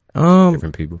know,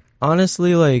 different people.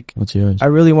 Honestly, like, What's yours? I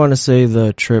really want to say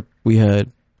the trip we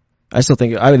had. I still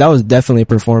think that was definitely a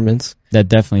performance. That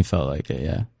definitely felt like it,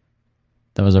 yeah.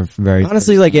 That was a very...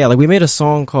 Honestly, like, yeah, like we made a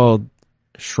song called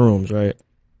Shrooms, right?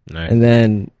 Nice. And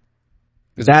then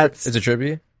Is that's it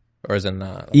trippy or is it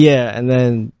not? yeah, and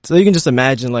then so you can just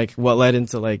imagine like what led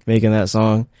into like making that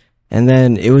song. And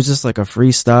then it was just like a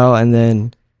freestyle, and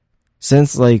then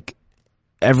since like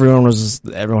everyone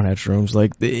had shrooms,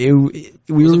 like we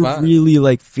was a were vibe. really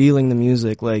like feeling the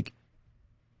music, like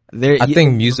there. I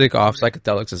think music off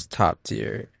psychedelics is top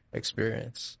tier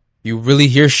experience. You really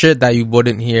hear shit that you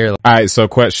wouldn't hear. Like, All right, so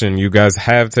question: you guys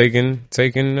have taken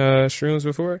shrooms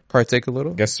before? partake a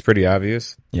little. Guess it's pretty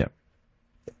obvious.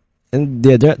 and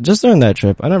yeah, just during that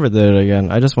trip, I never did it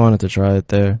again. I just wanted to try it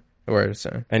there. Word,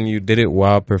 sir. And you did it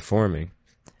while performing.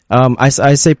 I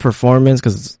say performance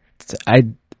because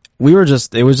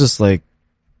it was just like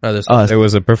No, there's us. It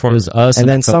was a It performance. was us And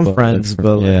then a some couple friends, other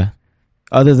but, yeah.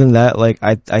 Other than that, like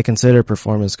I consider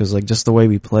performance because like just the way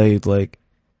we played, like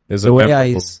It's the a way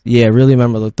memorable. really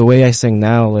remember like the way I sing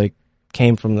now, like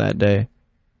came from that day.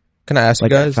 Can I ask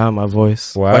Like you I guys? found my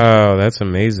voice. Wow, that's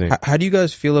amazing. How do you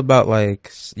guys feel about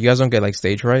like you guys don't get like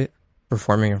stage fright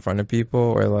performing in front of people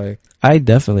or like I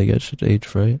definitely get stage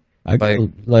fright. I Like- got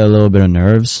like a little bit of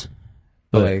nerves,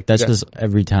 but Like, that's yeah. just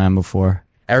every time before.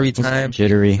 every time,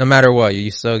 Jittery. no matter what, you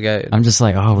still get. I'm just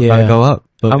like, oh, we Yeah. gotta go up.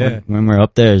 But Yeah. when we're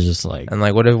up there, it's just like, And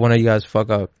like, what if one of you guys fuck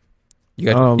up? You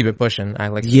gotta keep it pushing. I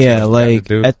like. Yeah, like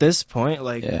do. at this point,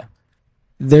 like yeah.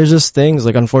 there's just things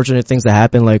like unfortunate things that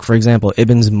happen. Like for example,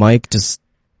 Ibn's mic just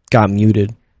got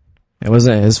muted. It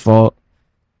wasn't his fault,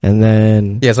 and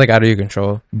then Yeah, it's like out of your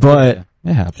control. but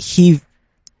It happens. he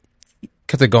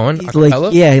Cause it going. he's acapella?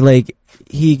 like yeah, like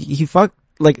he fucked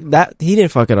like that. He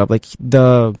didn't fuck it up. Like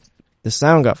the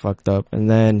sound got fucked up, and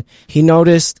then he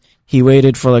noticed. He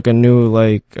waited for like a new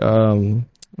like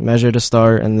measure to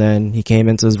start, and then he came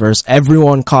into his verse.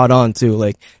 Everyone caught on too.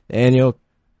 Like Daniel,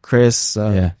 Chris,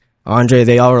 Yeah. Andre.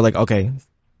 They all were like, okay,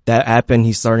 that happened.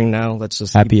 He's starting now. Let's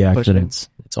just Happy keep pushing. accidents.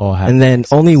 It's all happy. And then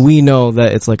only we know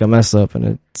that it's like a mess up,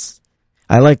 and it's.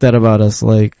 I like that about us.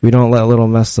 Like we don't let a little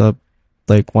mess up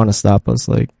like want to stop us.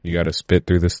 Like. You got to spit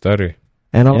through the stutter.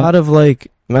 And a Yeah. lot of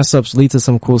like mess ups lead to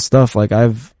some cool stuff. Like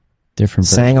I've Different.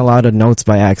 sang a lot of notes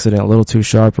by accident, a little too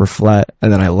sharp or flat,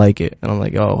 and then I like it, and I'm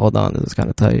like, oh, hold on, this is kind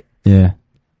of tight. Yeah.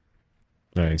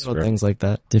 Nice, Little bro. things like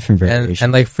that. Different variations.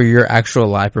 And like for your actual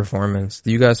live performance,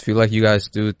 do you guys feel like you guys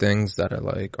do things that are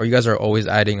like, or you guys are always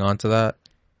adding on to that?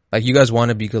 Like you guys want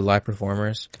to be good live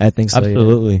performers? I think so.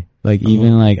 Absolutely. Like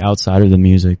even like outside of the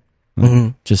music, Yeah.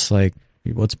 Mhm. just like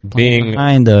what's Being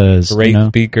behind us, great you know?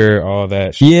 speaker, all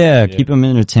that shit. Yeah, keep them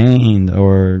entertained,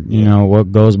 or you know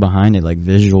what goes behind it, like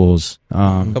visuals.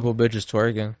 A couple bitches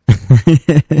twerking.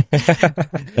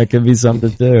 That could be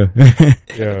something too.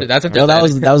 Yeah. That's Yo, that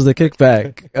was the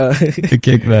kickback. The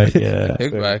kickback, yeah. A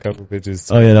kickback. couple bitches.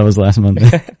 Oh yeah, that was last month.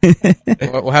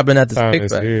 What happened at this Time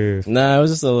is kickback? here. Nah, it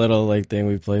was just a little like thing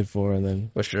we played for, and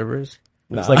then With strippers?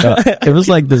 nah. It was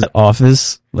like this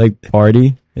office like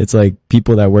party. It's like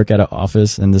people that work at an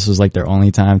office, and this was like their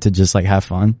only time to just like have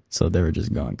fun. So they were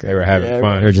just going They crazy. were having Yeah,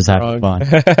 fun. They were just having fun.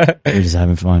 They were just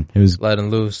having fun. It was Letting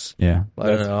loose. yeah.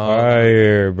 Letting That's it all.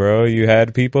 fire, bro. You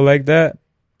had people like that?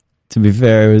 To be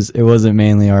fair, it wasn't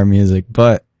mainly our music,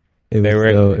 but it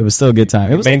was still a good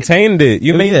time. It was Maintained it.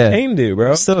 You Yeah. maintained it,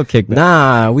 bro. still a kickback.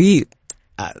 Nah, we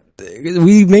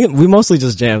mostly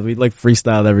just jammed. We like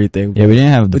freestyled everything. Yeah, we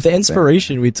didn't have. But the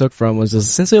inspiration we took from was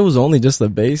just, since it was only just the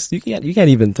bass, you can't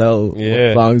even tell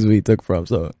Yeah. what songs we took from.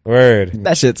 So Word.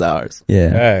 that shit's ours.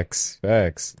 Yeah,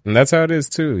 Facts. And that's how it is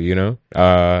too, you know?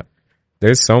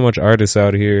 There's so much artists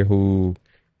out here who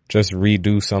just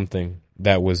redo something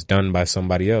that was done by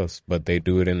somebody else, but they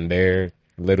do it in their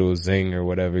little zing or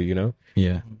whatever, you know?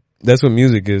 yeah, That's what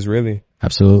music is, really.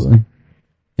 absolutely.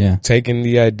 Yeah, Taking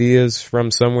the ideas from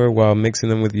somewhere while mixing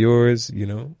them with yours, you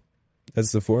know?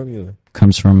 That's the formula.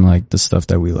 comes from like the stuff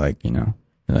that we like, you know,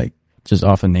 like just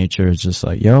off of nature. It's just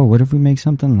like, yo, what if we make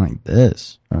something like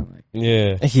this? Or like,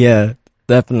 Yeah. Yeah,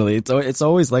 definitely. It's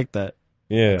always like that.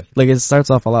 Yeah. Like it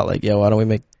starts off a lot like, yo, why don't we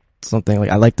make something like,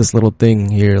 I like this little thing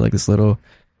here, like this little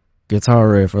guitar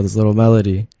riff or this little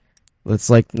melody. Let's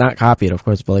like not copy it, of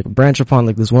course, but like branch upon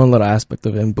like this one little aspect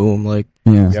of it, and boom, like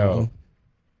yeah. Yo,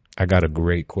 I got a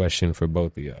great question for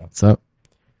both of y'all. What's up?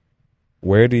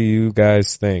 Where do you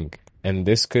guys think, and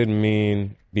this could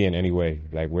be in any way,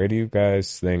 like where do you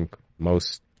guys think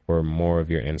most or more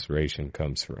of your inspiration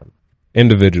comes from?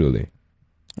 Individually.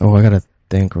 oh, I gotta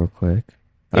think real quick.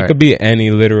 It could be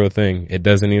any literal thing. It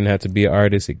doesn't even have to be an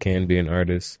artist. It can be an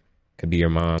artist. It could be your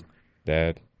mom,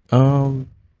 dad.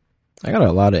 I got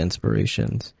a lot of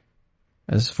inspirations.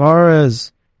 As far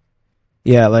as,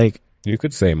 yeah, like You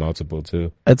could say multiple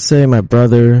too. I'd say my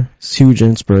brother is huge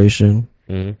inspiration.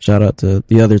 Mm-hmm. Shout out to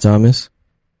the other Thomas.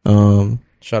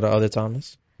 Shout out other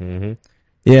Thomas. Mm-hmm.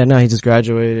 Yeah, no, he just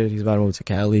graduated. He's about to move to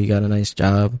Cali. He got a nice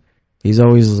job. He's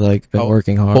always like been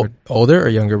working hard. Older or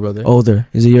younger brother? Older.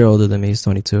 He's a year older than me. He's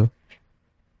 22.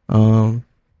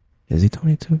 Is he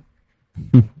 22?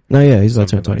 No, yeah, he's about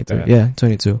to turn Something like 23. that. Yeah,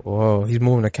 22. Whoa, he's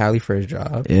moving to Cali for his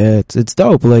job. Yeah, it's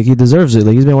dope. Like he deserves it.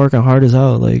 Like he's been working hard as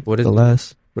hell. Like What is the it?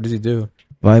 last What does he do?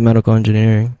 biomedical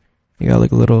engineering. He got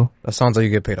like a little. That sounds like you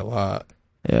get paid a lot.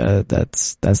 Yeah,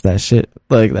 that's that shit.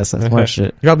 Like that's that smart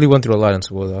shit. You probably went through a lot in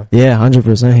school though. Yeah,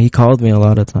 100%. He called me a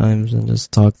lot of times and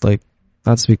just talked like,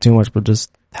 not to speak too much, but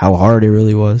just how hard it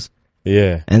really was,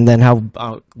 Yeah. and then how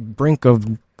brink of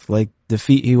like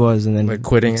defeat he was, and then Like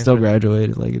quitting he still and shit.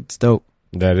 graduated. Like it's dope.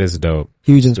 That is dope.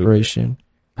 Huge inspiration.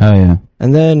 Hell yeah.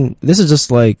 And then this is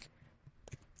just like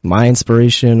my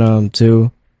inspiration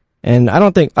too. And I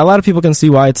don't think a lot of people can see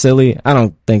why it's silly. I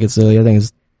don't think it's silly. I think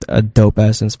it's a dope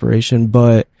ass inspiration,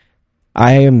 but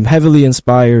I am heavily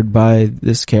inspired by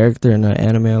this character in an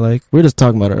anime I like. We were just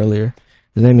talking about it earlier.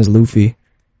 His name is Luffy.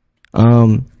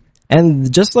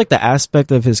 And just like the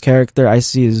aspect of his character I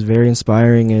see is very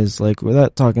inspiring is like,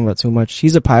 without talking about too much,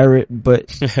 he's a pirate,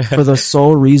 but for the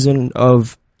sole reason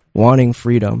of wanting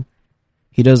freedom.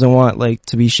 He doesn't want like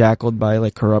to be shackled by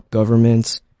like corrupt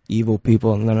governments, evil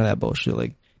people, and none of that bullshit.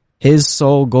 Like his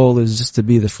sole goal is just to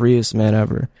be the freest man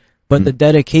ever. But the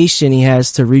dedication he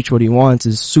has to reach what he wants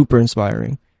is super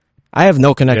inspiring. I have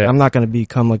no connection. Yeah. I'm not going to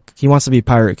become like, he wants to be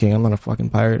Pirate King. I'm not a fucking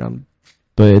pirate.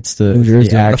 But it's the New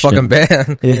Jersey. the A action. fucking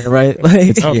band. Yeah, right?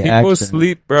 Like, No, the people action.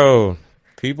 sleep, bro.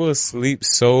 People sleep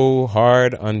so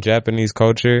hard on Japanese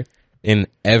culture in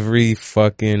every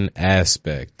fucking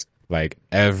aspect. Like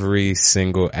every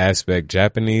single aspect.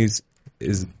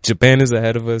 Japan is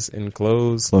ahead of us in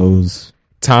clothes,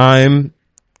 time.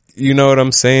 You know what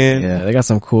I'm saying? yeah, they got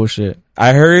some cool shit.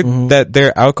 I heard Mhm. that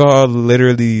their alcohol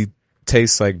literally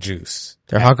tastes like juice.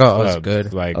 Their alcohol is Clubs.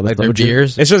 good. Like, Oh, Like their Soju.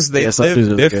 beers. it's just they Yeah, live Soju's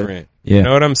really different. Yeah. You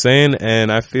know what I'm saying?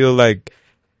 And I feel like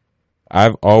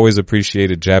I've always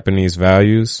appreciated Japanese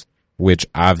values, which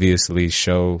obviously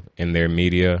show in their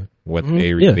media, what Mhm, they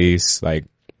yeah. release. Like,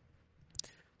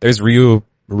 there's real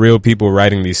people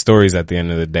writing these stories at the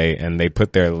end of the day, and they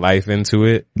put their life into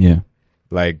it. Yeah.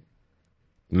 Like,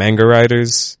 manga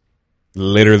writers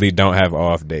literally don't have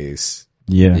off days.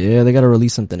 Yeah. Yeah, they got to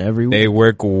release something every week. They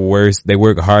work worse. They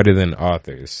work harder than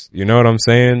authors. You know what I'm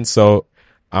saying? So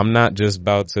I'm not just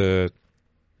about to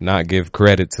not give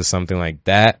credit to something like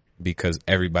that, because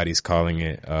everybody's calling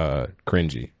it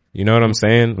cringy. You know what I'm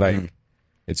saying? Like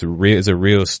it's a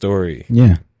real story.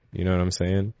 Yeah. You know what I'm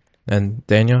saying? And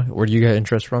Daniel, where do you get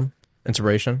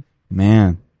inspiration?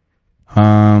 Man.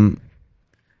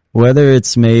 Whether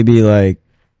it's maybe like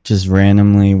just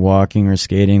randomly walking or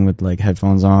skating with like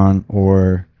headphones on,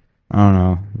 or I don't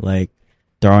know, like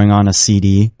throwing on a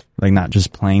CD, like not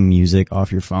just playing music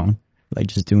off your phone, like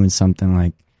just doing something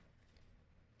like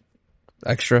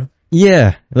Extra?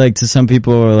 yeah, like to some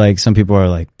people are like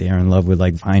they're in love with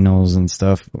like vinyls and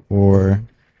stuff, or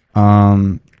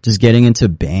just getting into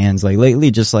bands. Like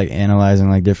lately, just like analyzing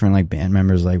like different like band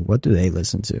members, like what do they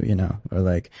listen to, you know, or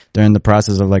like they're in the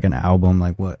process of like an album,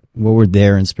 like what were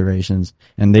their inspirations,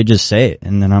 and they just say it,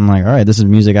 and then I'm like, all right, this is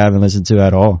music I haven't listened to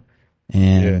at all,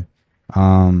 and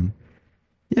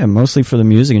yeah, mostly for the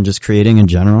music and just creating in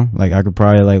general. Like I could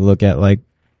probably like look at like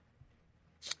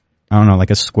I don't know, like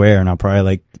a square, and I'll probably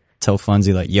like tell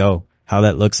Funzy like, yo, how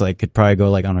that looks like could probably go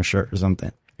like on a shirt or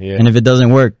something. Yeah. And if it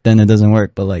doesn't work, then it doesn't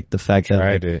work. But like the fact that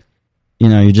like, it. you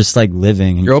know, you're just like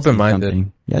living. And You're you see open-minded.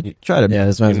 something. Yeah, try to. Yeah,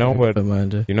 this You man's know what?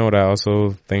 open-minded. You know what I also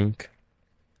think?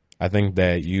 I think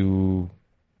that you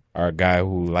are a guy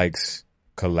who likes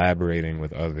collaborating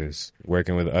with others,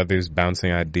 working with others,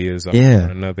 bouncing ideas off Yeah.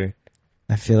 one another.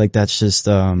 I feel like that's just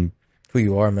Who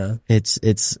you are, man.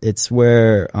 it's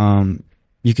where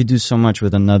you could do so much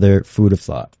with another food of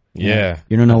thought. Yeah.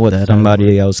 You don't know what That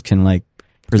somebody else can like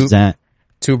present.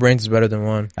 Two brains is better than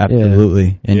one.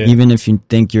 Absolutely. And Yeah. even if you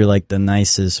think you're like the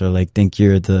nicest or like think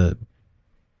you're the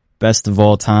best of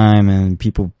all time, and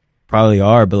people probably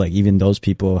are, but like even those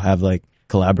people have like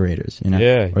collaborators, you know,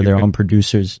 Yeah, or you their could- own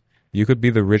producers. You could be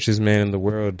the richest man in the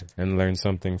world and learn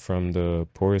something from the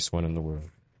poorest one in the world,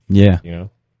 Yeah. you know?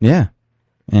 Yeah.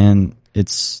 And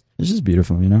it's just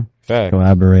beautiful, you know, Fact.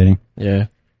 collaborating. Yeah.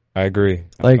 I agree.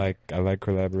 Like- I like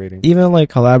collaborating. Even like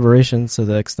collaborations to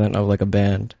the extent of like a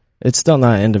band, it's still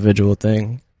not an individual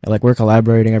thing. Like we're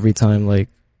collaborating every time like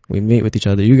we meet with each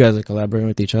other. You guys are collaborating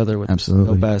with each other with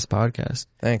Absolutely. dope ass podcast.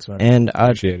 Thanks, man. And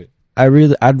Appreciate it.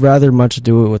 I'd rather much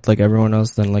do it with like everyone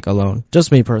else than like alone.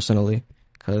 Just me personally,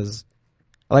 because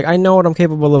like I know what I'm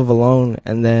capable of alone,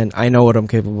 and then I know what I'm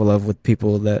capable of with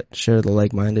people that share the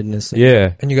like-mindedness.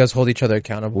 Yeah. And you guys hold each other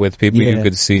accountable. With people you Yeah.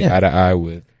 could see Yeah. eye to eye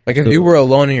with. Like if you were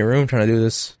alone in your room trying to do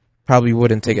this, probably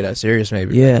wouldn't take it as serious,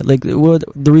 maybe. Yeah, like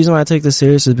the reason why I take this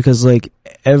serious is because like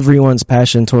everyone's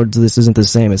passion towards this isn't the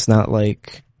same. It's not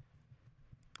like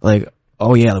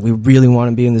oh yeah, like, we really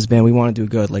want to be in this band. We want to do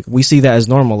good. Like we see that as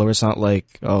normal, or it's not like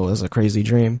oh it's a crazy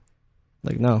dream.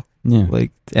 Like no, Yeah.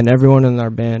 like and everyone in our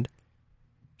band,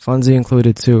 Funzy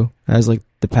included too, has like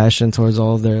the passion towards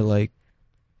all their like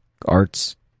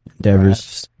arts, Endeavors.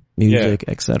 crafts, music,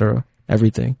 etc.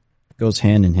 Everything. Goes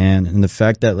hand in hand. And the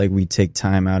fact that like we take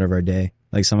time out of our day,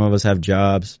 like some of us have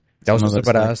jobs. I was some just of us,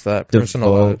 about to like, ask that. Personal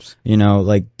devote, lives. you know,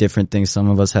 like different things.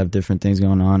 Some of us have different things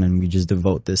going on, and we just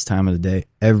devote this time of the day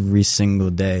every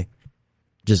single day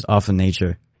just off of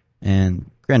nature. And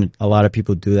granted, a lot of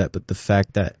people do that, but the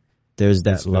fact that there's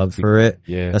that That's what love people- for it,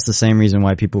 Yeah. that's the same reason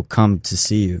why people come to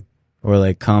see you, or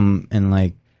like come and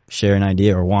like share an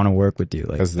idea or want to work with you.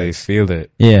 Like, Because they feel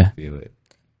it. yeah, Feel it.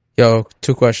 Yo,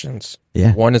 2 questions.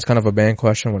 yeah, One is kind of a band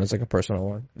question. One is like a personal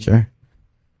one. sure.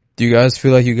 Do you guys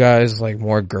feel like you guys, like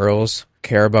more girls,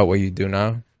 care about what you do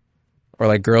now? Or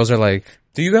like girls are like,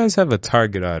 Do you guys have a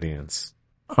target audience?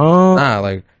 nah,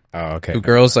 like, Oh, okay. do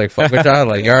girls like fuck with y'all?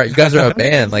 Like, you guys are a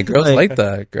band. Like, girls like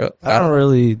that. Girl, I don't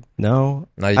really know.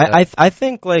 Nah, you I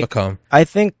think like come. I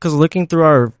think because looking through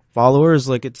our followers,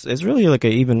 like it's really like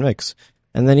an even mix.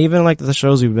 And then even like the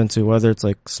shows we've been to, whether it's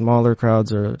like smaller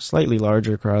crowds or slightly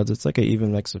larger crowds, it's like an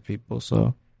even mix of people.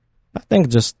 So I think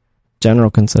just general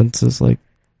consensus, like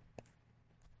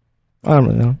I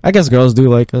don't know. I guess girls do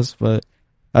like us, but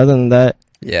other than that,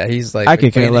 Yeah, he's like, I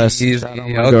could care McQueen, less. He's, Shout out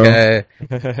my girl. okay.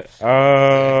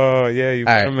 Oh, yeah, you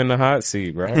put Alright. him in the hot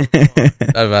seat, bro. I did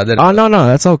it. oh no,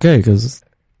 that's okay because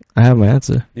I have my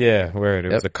answer. Yeah, word. It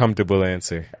was Yep. a comfortable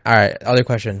answer. All right, other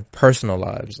question. Personal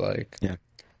lives, like, Yeah.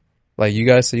 like you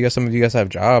guys. Some of you guys have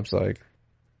jobs. Like,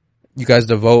 you guys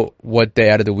devote what day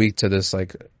out of the week to this?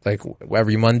 Like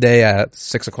every Monday at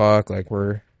 6:00. Like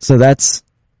we're So this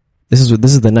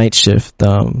is the night shift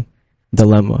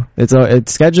dilemma. It's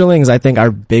scheduling is I think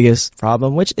our biggest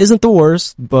problem, which isn't the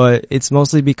worst, but it's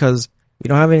mostly because we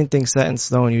don't have anything set in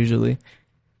stone usually.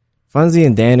 Funzy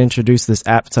and Dan introduced this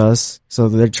app to us, so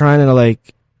they're trying to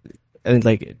like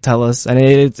tell us, and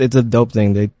it's a dope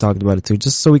thing. They talked about it too,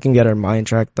 just so we can get our mind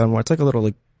track done more. It's like a little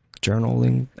like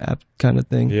journaling app kind of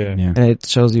thing. Yeah. Yeah. And it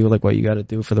shows you like what you got to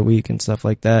do for the week and stuff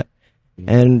like that.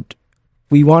 And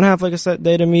we want to have like a set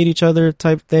day to meet each other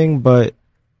type thing, but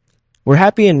we're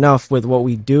happy enough with what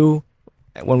we do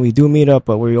when we do meet up,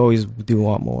 but we always do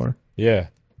want more. Yeah.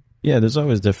 Yeah, there's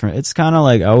always different. It's kind of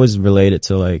like I always relate it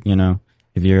to like, you know,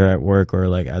 if you're at work or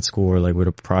like at school or like with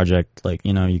a project, like,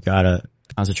 you know, you gotta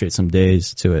concentrate some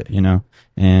days to it, you know,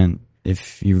 and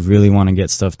if you really want to get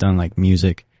stuff done like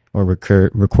music or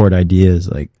record ideas,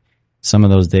 like some of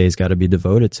those days got to be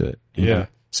devoted to it. You know?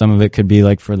 Some of it could be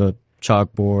like for the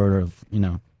chalkboard or, you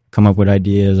know, come up with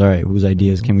ideas. All right, whose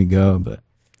ideas can we go? But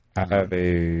I have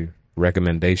a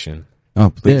recommendation. Oh,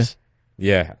 please.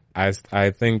 Yeah,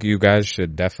 I think you guys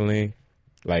should definitely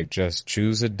like just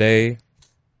choose a day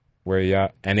where y'all,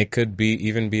 and it could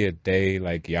even be a day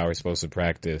like y'all are supposed to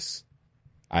practice.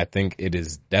 I think it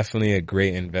is definitely a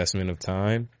great investment of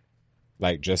time,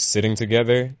 like just sitting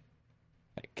together,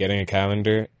 like getting a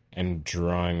calendar and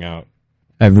drawing out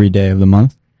Every day of the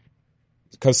month.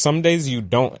 Because some days you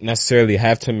don't necessarily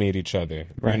have to meet each other,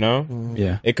 Right. you know?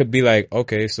 Yeah. It could be like,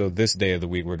 okay, so this day of the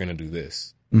week we're gonna do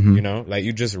this. Mhm. You know? Like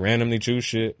you just randomly choose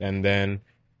shit and then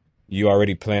you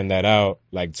already plan that out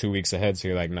like 2 weeks ahead, so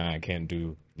you're like, nah, I can't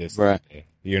do this Right. day.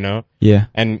 You know? Yeah.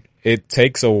 And it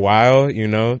takes a while, you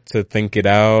know, to think it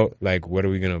out, like what are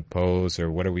we gonna post or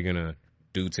what are we gonna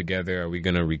do together? Are we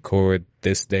gonna record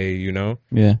this day, you know?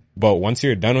 Yeah. But once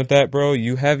you're done with that, bro,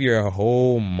 you have your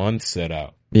whole month set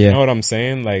out. Yeah. You know what I'm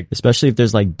saying? Like, Especially if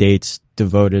there's like dates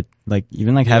devoted, like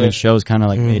even like having Yeah. shows kind of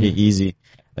like made it easy.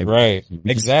 Like, right. we just-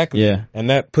 Exactly. Yeah. And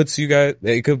that puts you guys,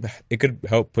 it could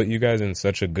help put you guys in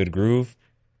such a good groove.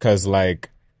 Cause like,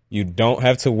 you don't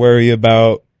have to worry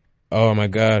about, oh my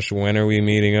gosh, when are we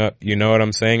meeting up? You know what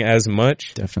I'm saying? As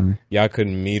much. Definitely. Y'all could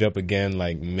meet up again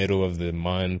like middle of the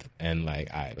month and like,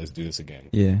 all right, let's do this again.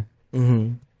 Yeah.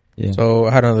 Mm-hmm. Yeah. So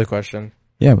I had another question.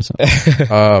 Yeah. What's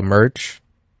up? Merch.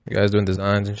 You guys doing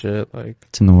designs and shit, like,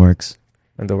 It's in the works.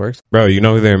 in the works? Bro, you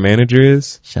know who their manager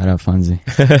is? Shout out Funzy.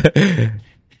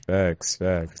 Facts.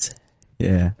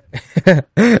 Yeah. Yo,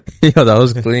 that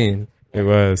was clean. It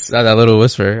was. That little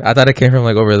whisper. I thought it came from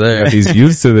like over there. He's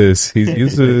used to this. He's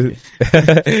used to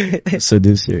it.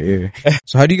 Seduce your ear.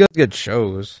 So how do you guys get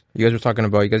shows? You guys were talking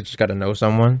about you guys just got to know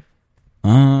someone.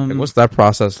 Like, what's that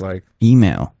process like?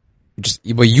 Email.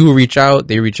 But you reach out,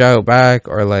 they reach out back,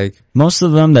 or like Most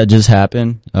of them that just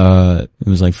happened, it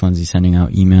was like Funzy sending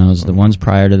out emails. The ones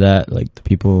prior to that, like the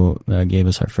people that gave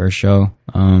us our first show,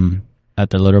 at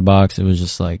the litter box, it was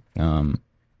just like,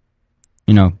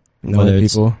 you know, whether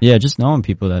it's- people. Yeah, just knowing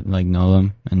people that like know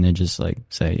them and they just like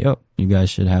say, yo, you guys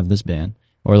should have this band.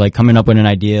 Or like coming up with an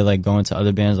idea, like going to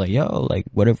other bands like, yo, like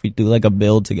what if we do like a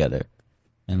build together?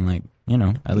 And like, you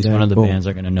know, at least Yeah, one of the boom. bands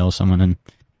are going to know someone and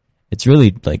it's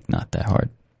really like not that hard.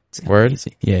 It's kinda Word?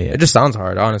 easy. Yeah, yeah. it just sounds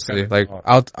hard, honestly. Sounds Like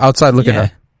hard. outside looking Yeah.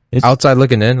 at, It's- outside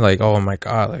looking in, like, oh my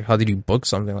god, like how did you book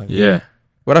something like that? Yeah.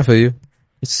 But I feel you.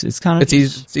 It's kind of It's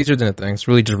easy. It's easier than a thing. It's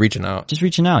really just reaching out. just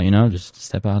reaching out, you know, just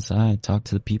step outside, talk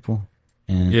to the people,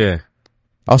 and Yeah.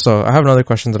 Also, I have another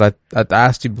question that I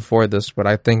asked you before this, but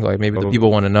I think like maybe the Oh. people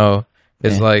want to know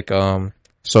is Yeah. like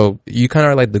so you kind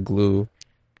of are like the glue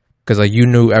because like you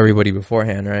knew everybody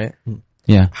beforehand, right?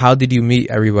 yeah, How did you meet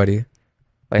everybody?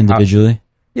 Like individually.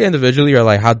 yeah, individually, or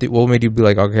like what made you be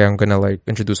like, okay, I'm gonna like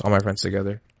introduce all my friends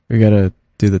together? We gotta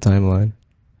do the timeline.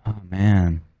 Oh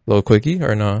man, Little quickie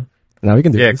or no? Now we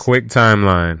can do Yeah, this. quick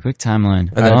timeline. quick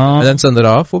timeline. And then send it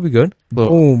off. We'll be good.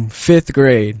 Boom. 5th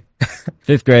grade.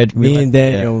 5th grade, we Me went- and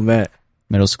Daniel met.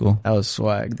 middle school. That was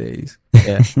swag days.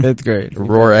 Yeah. 5th grade.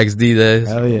 Roar XD days.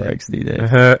 Hell yeah. XD day.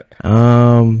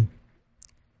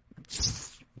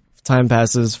 Time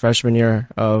passes, freshman year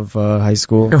of high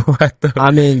school. What the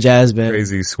I'm in jazz band,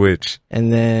 crazy switch.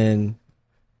 and then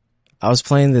I was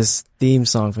playing this theme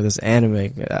song for this anime.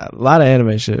 A lot of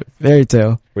anime shit. Fairy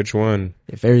Tale. Which one?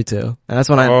 Yeah, Fairy Tale. And that's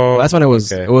when it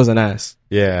was okay. it was an ass.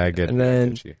 Yeah, I get And it. I then-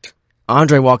 get you.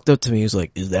 Andre walked up to me. He was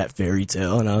like, "Is that Fairy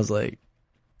Tale?" And I was like,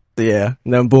 "Yeah."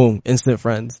 And then boom, instant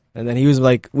friends. And then he was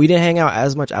like, we didn't hang out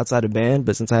as much outside of band,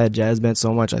 but since I had jazz band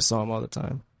so much, I saw him all the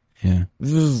time. Yeah,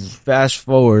 Fast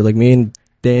forward, like me and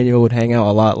Daniel would hang out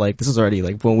a lot. Like this was already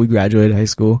like when we graduated high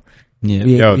school. yeah.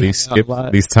 Yo, we these hung out a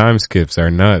lot. these time skips are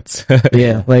nuts.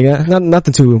 Yeah, like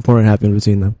nothing too important happened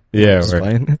between them. Yeah, It's word.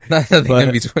 fine. Nothing But-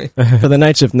 in between. For the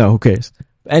night shift, no, who cares?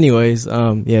 Anyways,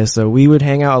 yeah, so we would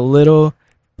hang out a little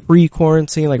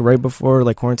pre-quarantine, like right before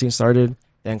like quarantine started.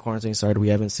 Then quarantine started, we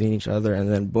haven't seen each other, and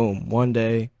then boom, one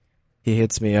day he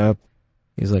hits me up.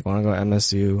 He's like, "Want to go to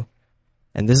MSU?"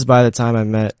 And this is by the time I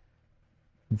met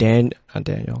Daniel.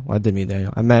 Well, I did meet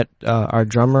Daniel. I met our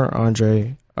drummer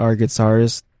Andre, our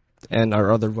guitarist, and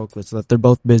our other vocalist. They're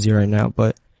both busy right now,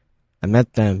 but I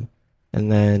met them,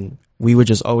 and then we would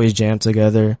just always jam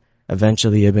together.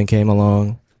 Eventually, Ibn came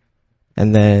along,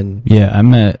 And then Yeah, I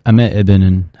met Ibn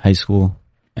in high school,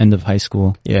 end of high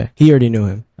school. yeah, he already knew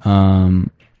him. I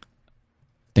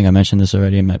think I mentioned this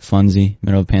already. I met Funzy,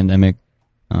 middle of the pandemic.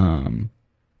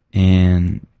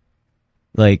 And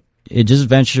like it just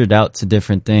ventured out to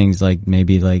different things. Like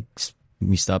maybe like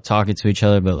we stopped talking to each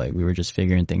other, but like we were just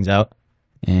figuring things out,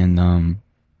 and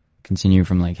continue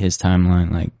from like his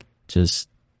timeline. Like just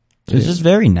it was just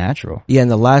very natural. Yeah,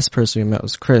 and the last person we met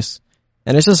was Chris.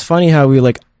 And it's just funny how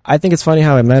I think it's funny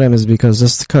how I met him is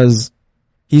because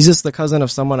he's just the cousin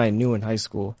of someone I knew in high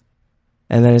school.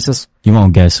 And then it's just, You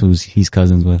won't guess who's he's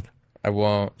cousins with. I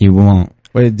won't. You won't.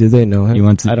 wait, did they know him? You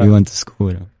went to school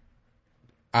with him.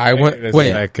 I went. Wait,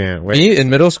 Wait, wait. me in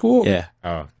middle school? Yeah.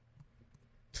 Oh,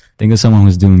 Think of someone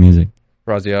who's doing music.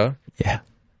 Razia. Yeah.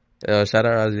 Shout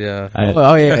out Razia.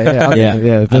 Oh, yeah.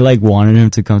 Yeah. I like wanted him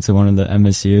to come to one of the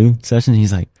MSU sessions.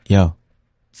 He's like, yo,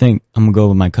 think I'm gonna go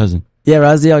with my cousin. Yeah,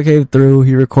 Raziel came through.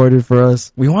 He recorded for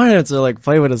us. We wanted him to like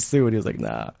play with us too, and he was like,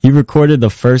 nah. He recorded the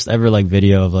first ever like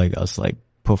video of like us like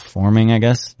performing, I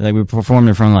guess. Like we performed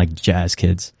in front of like jazz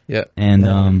kids. Yeah. And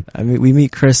I mean, we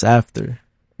meet Chris after.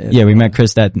 And, yeah, we met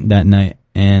Chris that night,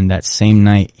 and that same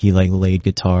night he like laid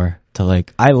guitar to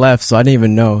like I left, so I didn't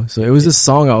even know. So it was this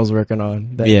song I was working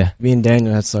on that Yeah. me and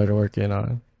Daniel had started working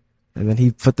on. And then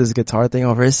he put this guitar thing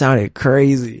over. It sounded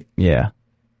crazy. yeah.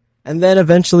 And then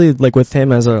eventually, like with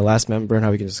him as our last member and how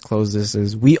we can just close this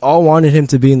is we all wanted him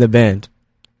to be in the band.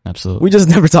 Absolutely. We just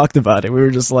never talked about it. We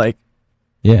were just like,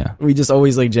 Yeah. we just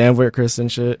always like jammed with Chris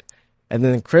and shit. And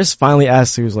then Chris finally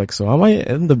asked, he was like, so am I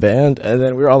in the band? And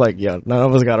then we were all like, yeah, none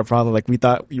of us got a problem. Like we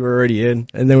thought you were already in.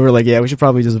 And then we were like, yeah, we should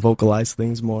probably just vocalize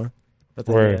things more. But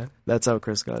then, Word. yeah, that's how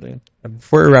Chris got in. And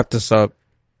before we wrap this up,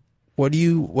 what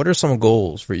are some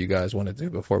goals for you guys want to do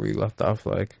before we left off?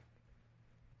 Like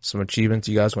some achievements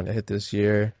you guys want to hit this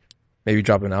year? Maybe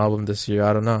drop an album this year.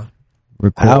 I don't know.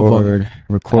 Record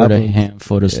Album. a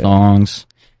handful of Yeah. songs,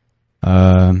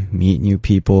 meet new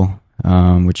people,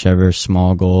 whichever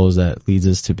small goals that leads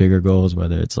us to bigger goals,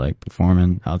 whether it's like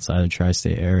performing outside the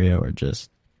tri-state area or just,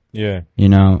 yeah.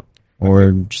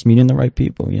 or just meeting the right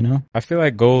people, I feel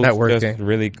like goals Networking. just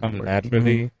really come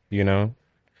naturally,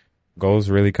 Goals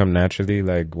really come naturally,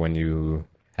 like when you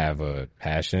have a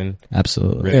passion,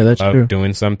 Absolutely. really Yeah, that's love true.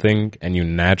 doing something, and you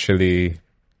naturally,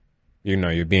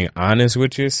 you're being honest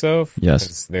with yourself. Yes.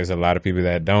 'Cause there's a lot of people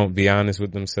that don't be honest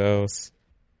with themselves.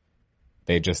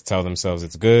 They just tell themselves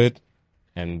it's good,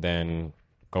 and then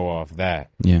go off that.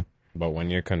 Yeah. But when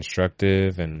you're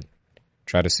constructive and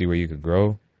try to see where you could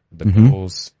grow, the Mhm.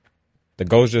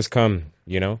 goals just come,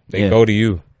 they Yeah. go to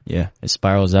you. Yeah. It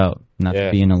spirals out. Not Yeah.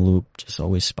 to be in a loop, just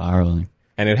always spiraling.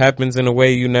 And it happens in a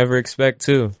way you never expect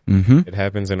too. Mm-hmm. It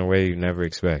happens in a way you never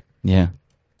expect. Yeah.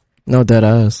 No, dead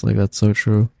ass. Like that's so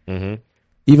true. Mm-hmm.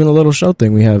 Even the little show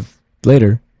thing we have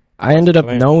later. I ended up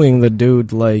Lame. knowing the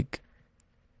dude like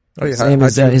Oh yeah,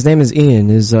 his name is Ian.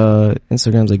 His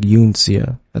Instagram's like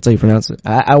Yuncia. That's how you pronounce it.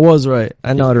 I was right.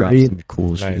 I know how to Drops read. some cool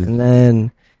Nice. shit. And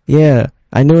then yeah,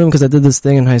 I knew him because I did this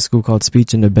thing in high school called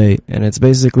speech and debate, and it's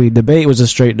basically debate was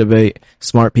just straight debate,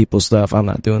 smart people stuff. I'm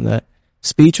not doing that.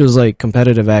 Speech was like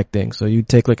competitive acting. So you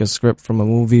take like a script from a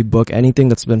movie, book, anything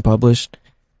that's been published,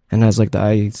 and has like the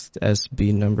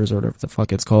ISB numbers or whatever the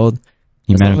fuck it's called.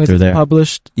 You As met long him as through it's there.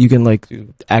 published, you can like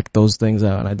act those things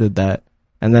out, and I did that.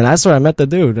 And then that's where I met the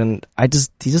dude, and he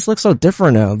just looks so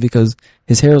different now because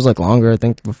his hair was like longer, I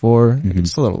think, before. Mhm.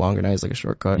 It's a little longer now. He's like a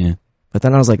shortcut. Yeah. But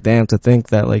then I was like, damn, to think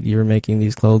that like you're making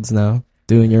these clothes now,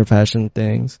 doing your passion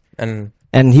things. And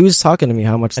And he was talking to me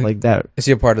how much And- like that. is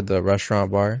he a part of the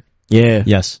restaurant bar? Yeah,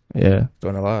 Yes. yeah.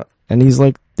 Doing a lot. And he's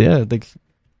like, yeah, like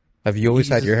Have you always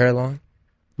had your hair long?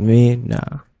 me,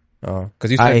 nah. Oh, because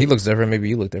you said he looks different. Maybe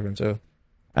you look different too.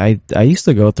 I used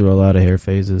to go through a lot of hair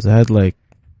phases. I had like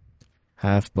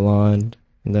half blonde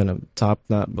and then a top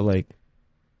knot, but like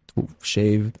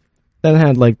shaved. Then I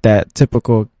had like that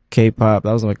typical K-pop.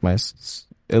 That was like my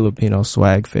Filipino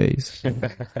swag phase.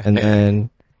 And then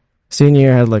senior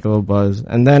year I had like a little buzz.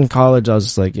 And then college I was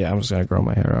just like, yeah, I'm just gonna grow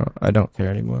my hair out. I don't care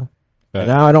anymore. And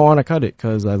now I don't want to cut it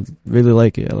because I really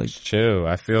like it. I like Chill.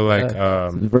 I feel like,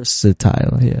 it's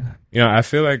versatile. Yeah. I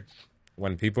feel like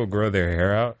when people grow their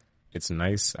hair out, it's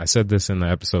nice. I said this in the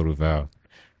episode with Val.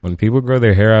 When people grow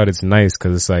their hair out, it's nice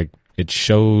because it's like, it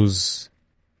shows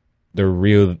the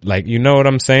real, like, you know what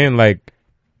I'm saying? Like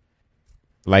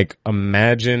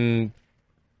imagine,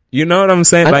 you know what I'm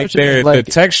saying? I know Like what you mean, like-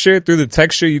 the texture, through the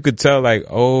texture, you could tell like,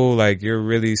 oh, like you're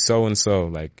really so-and-so.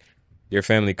 Like your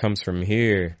family comes from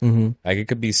here. Mm-hmm. Like it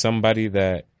could be somebody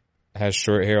that has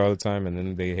short hair all the time and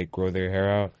then they grow their hair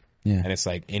out. Yeah. And it's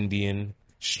like Indian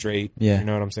straight. Yeah. You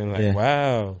know what I'm saying? Like, Yeah.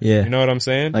 wow. Yeah. You know what I'm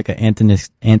saying? Like a Anthony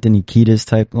Kiedis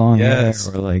type long Yes.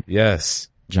 hair, or like Yes.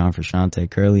 John Frusciante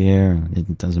curly hair.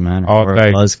 It doesn't matter. All or like-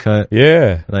 a buzz cut.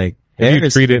 Yeah. Like If hair you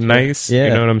is treat it such a- nice, Yeah.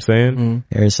 you know what I'm saying? Mhm.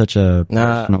 Hair is such a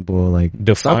Nah. personable, like, Some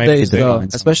Define days thing. though, Some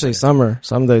especially days. summer,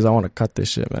 some days I want to cut this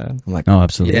shit, man. I'm like, oh,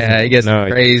 absolutely. Yeah, it gets No,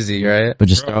 crazy, right? But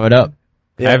just throw it up.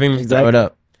 Having Throw it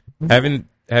up.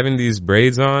 having these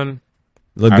braids on.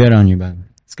 Look I- good on you, man.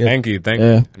 It's good. Thank you.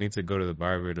 Yeah. I need to go to the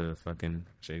barber to fucking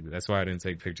shave it. That's why I didn't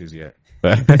take pictures yet.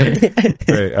 But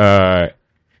right,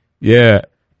 yeah.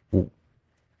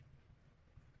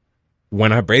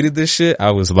 When I braided this shit,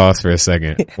 I was lost for a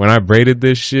second. When I braided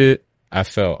this shit, I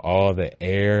felt all the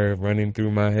air running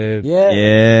through my head.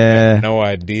 Yeah. No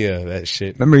idea that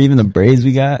shit. Remember even the braids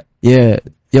we got? Yeah.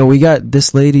 Yo, we got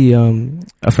this lady,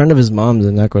 a friend of his mom's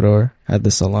in Ecuador had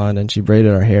the salon and she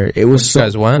braided our hair. It was You so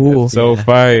guys went? cool. So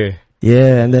fire.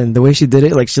 Yeah, and then the way she did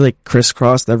it, like she like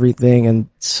crisscrossed everything and,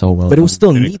 So well but it was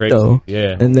still Pretty neat crazy. though.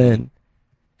 Yeah. And then,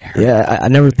 yeah, I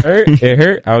never, Hurt? It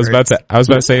hurt. I was about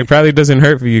to say it probably doesn't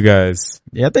hurt for you guys.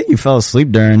 Yeah, I think you fell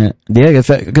asleep during it. yeah,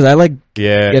 because I like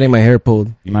Yeah. getting my hair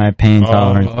pulled. My pain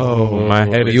tolerance. Oh, my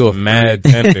head is you a mad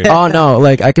tender. Oh no,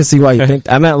 like I can see why you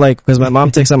think. I meant like because my mom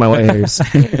takes out my white hairs,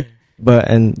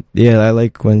 and yeah, I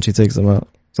like when she takes them out.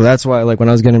 So that's why like when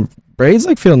I was getting braids,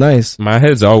 like feel nice. My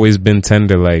head's always been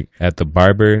tender. Like at the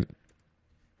barber,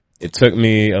 it took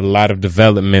me a lot of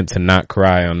development to not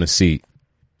cry on the seat.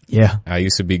 Yeah, I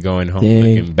used to be going home Dang.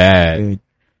 looking bad. Dude.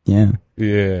 Yeah.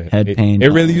 Yeah, Head pain.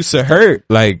 It really used to hurt,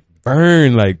 like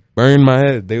burn my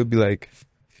head. They would be like,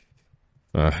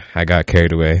 I got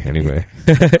carried away anyway.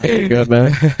 good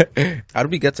man. How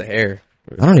did we get to hair?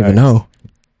 I don't even know.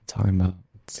 Talking about.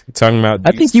 Talking about.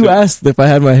 I think you asked if I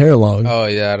had my hair long. Oh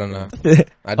yeah, I don't know.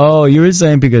 Oh, you were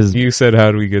saying because You said,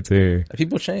 "How do we get to here?"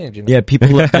 People change, you know. yeah, people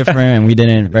look different and we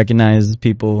didn't recognize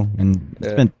people, and it's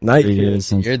Yeah. been Night 3 years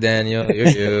since You're Daniel. You're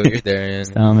you. You're Darian.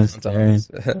 Thomas. I'm Thomas.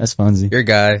 That's funsy. Your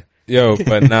guy. Yo,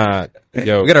 but nah,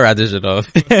 yo, We gotta wrap this shit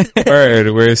off.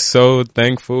 word. We're so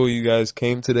thankful you guys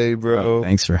came today, bro.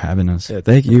 Thanks for having us. Yeah,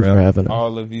 thank you for having us.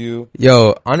 All of you.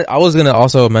 Yo, I was gonna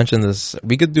also mention this.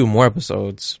 We could do more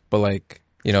episodes, but like,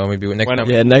 you know, maybe next time.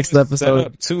 Yeah, next Set episode.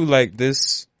 up too, like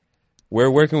this.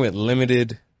 We're working with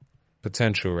limited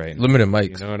potential right now. Limited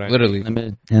mics. You know what I mean? Literally.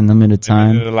 Limited time.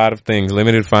 Limited a lot of things.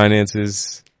 Limited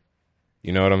finances.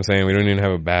 You know what I'm saying? We don't even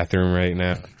have a bathroom right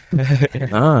now.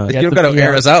 Nah, You don't gotta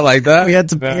air us out like that. we had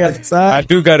to be I outside.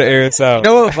 do gotta air us out. You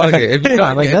know what? Fuck it. If you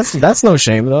Nah, like that's no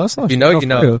shame though. That's no You know, shame. you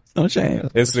know. For real. No shame.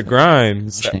 It's the grind.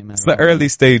 It's Shame it's at the all. early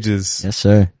stages. Yes,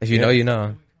 sir. If you know, you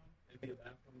know.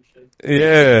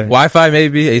 Yeah. Wi-Fi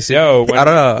maybe. AC. Yo, when, I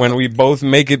don't know. when we both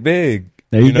make it big.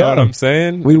 There you know go. what I'm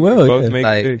saying? We will, both yeah. make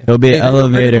Like- it big. There'll be an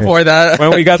elevator Before that.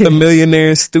 When we got the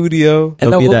millionaire studio. And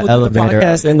It'll then be we'll the do elevator.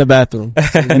 podcast in the bathroom.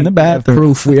 in the bathroom.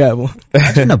 Proof we have one.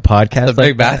 Imagine a podcast the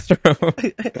big like that.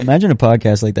 bathroom. Imagine a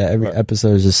podcast like that. Every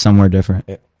episode is just somewhere different.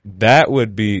 That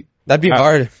would be. That'd be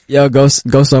hard. Yo, go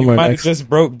somewhere Might have next. just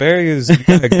broke barriers. You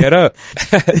gotta get up.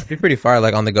 It'd be pretty far,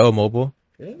 like on the go mobile.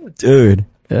 Dude.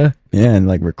 Yeah. Yeah, and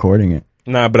like recording it.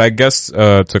 Nah, but I guess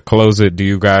to close it, do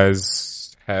you guys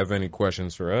have any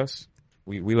questions for us?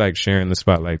 We like sharing the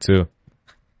spotlight too.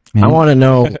 I want to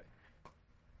know,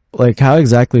 like, how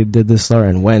exactly did this start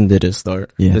and when did it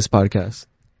start? Yeah. This podcast.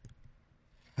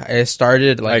 It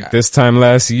started like, Like this time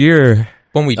last year.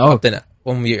 when we Oh.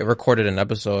 when we recorded an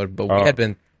episode, but we Oh. had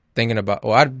been thinking about.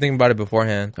 Well, I'd been thinking about it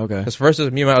beforehand. Okay. Because first it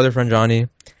was me and my other friend Johnny,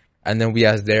 and then we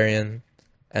asked Darian,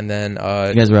 and then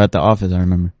You guys were at the office, I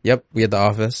remember. yep, we had the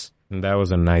office. And that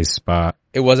was a nice spot.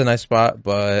 It was a nice spot,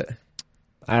 but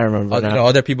I remember you now. know,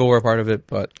 other people were a part of it,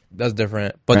 but that's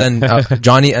different. But then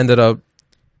Johnny ended up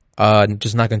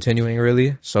just not continuing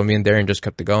really, so me and Darian just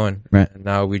kept it going. Right. And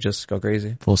now we just go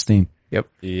crazy. Full steam.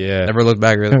 Yeah. Never looked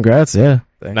back really. Congrats, yeah.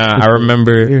 Nah, I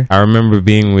remember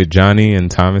being with Johnny and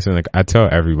Thomas, and like I tell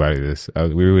everybody this.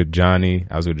 We were with Johnny.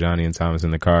 I was with Johnny and Thomas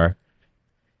in the car,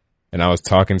 and I was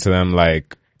talking to them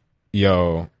like,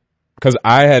 "Yo," because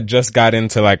I had just got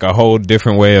into like a whole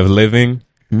different way of living.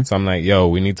 So I'm like, "Yo,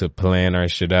 we need to plan our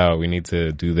shit out. We need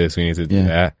to do this. We need to do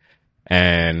that."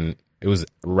 And it was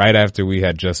right after we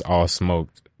had just all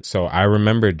smoked. So I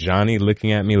remember Johnny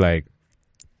looking at me like.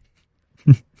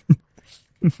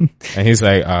 And he's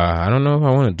like, I don't know if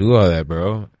I want to do all that,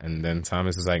 bro. And then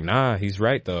Thomas is like, nah, he's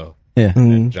right though. Yeah.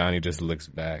 And then Johnny just looks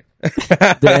back.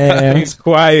 Damn. He's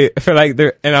quiet for like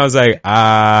there, and I was like,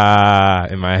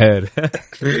 in my head.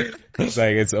 It's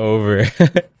like it's over.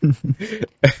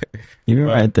 You were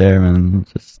right there, man.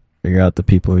 Just figure out the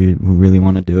people who really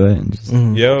want to do it and just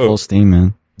Yo, full steam,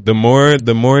 man. the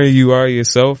more you are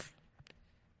yourself,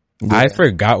 I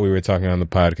forgot we were talking on the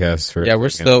podcast for. Yeah, we're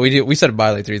still we said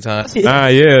bye like 3 times.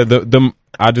 Yeah. The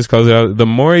I just close it out. The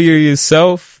more you're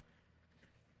yourself,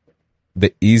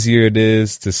 the easier it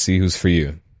is to see who's for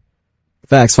you.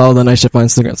 Facts. Follow the NiteShift on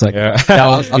Instagram. It's like,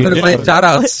 Yeah. I'm gonna play shout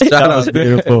outs.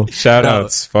 beautiful. Shout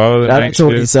outs. Follow the Shout out to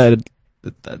what he NiteShift. said.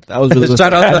 That was really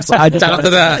Shout out to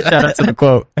that. Shout out to the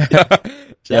quote.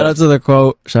 Shout out to the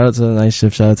quote. Shout out to the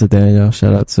NiteShift. Shout out to Daniel.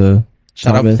 Shout out to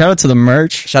Thomas. Shout out to the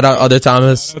merch. Shout out other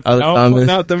Thomas.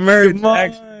 Not the merch.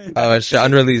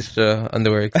 Unreleased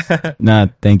underwear. Nah,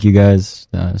 thank you guys.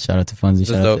 Shout out to Funzy.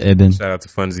 Shout out to Ibn. Shout out to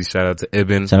Funzy. Shout out to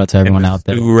Ibn. Shout out to everyone out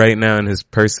there. Stew right now in his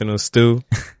personal stew.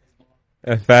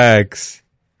 Facts.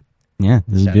 Yeah,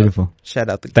 this is beautiful. Shout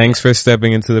out to Thanks for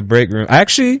stepping into the break room.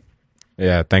 Actually,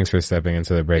 yeah, thanks for stepping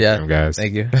into the break room, guys.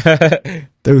 Thank you.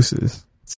 Deuces.